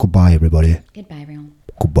 Goodbye, everybody. Goodbye, everyone.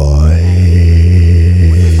 Goodbye.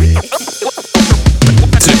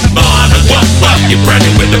 Marner, what, you're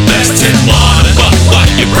branding with the best. Marner, what,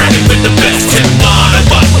 you're branding with the best. Marner,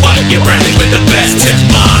 what, you're branding with the best.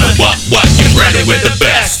 Marner, what, you're branding with the best.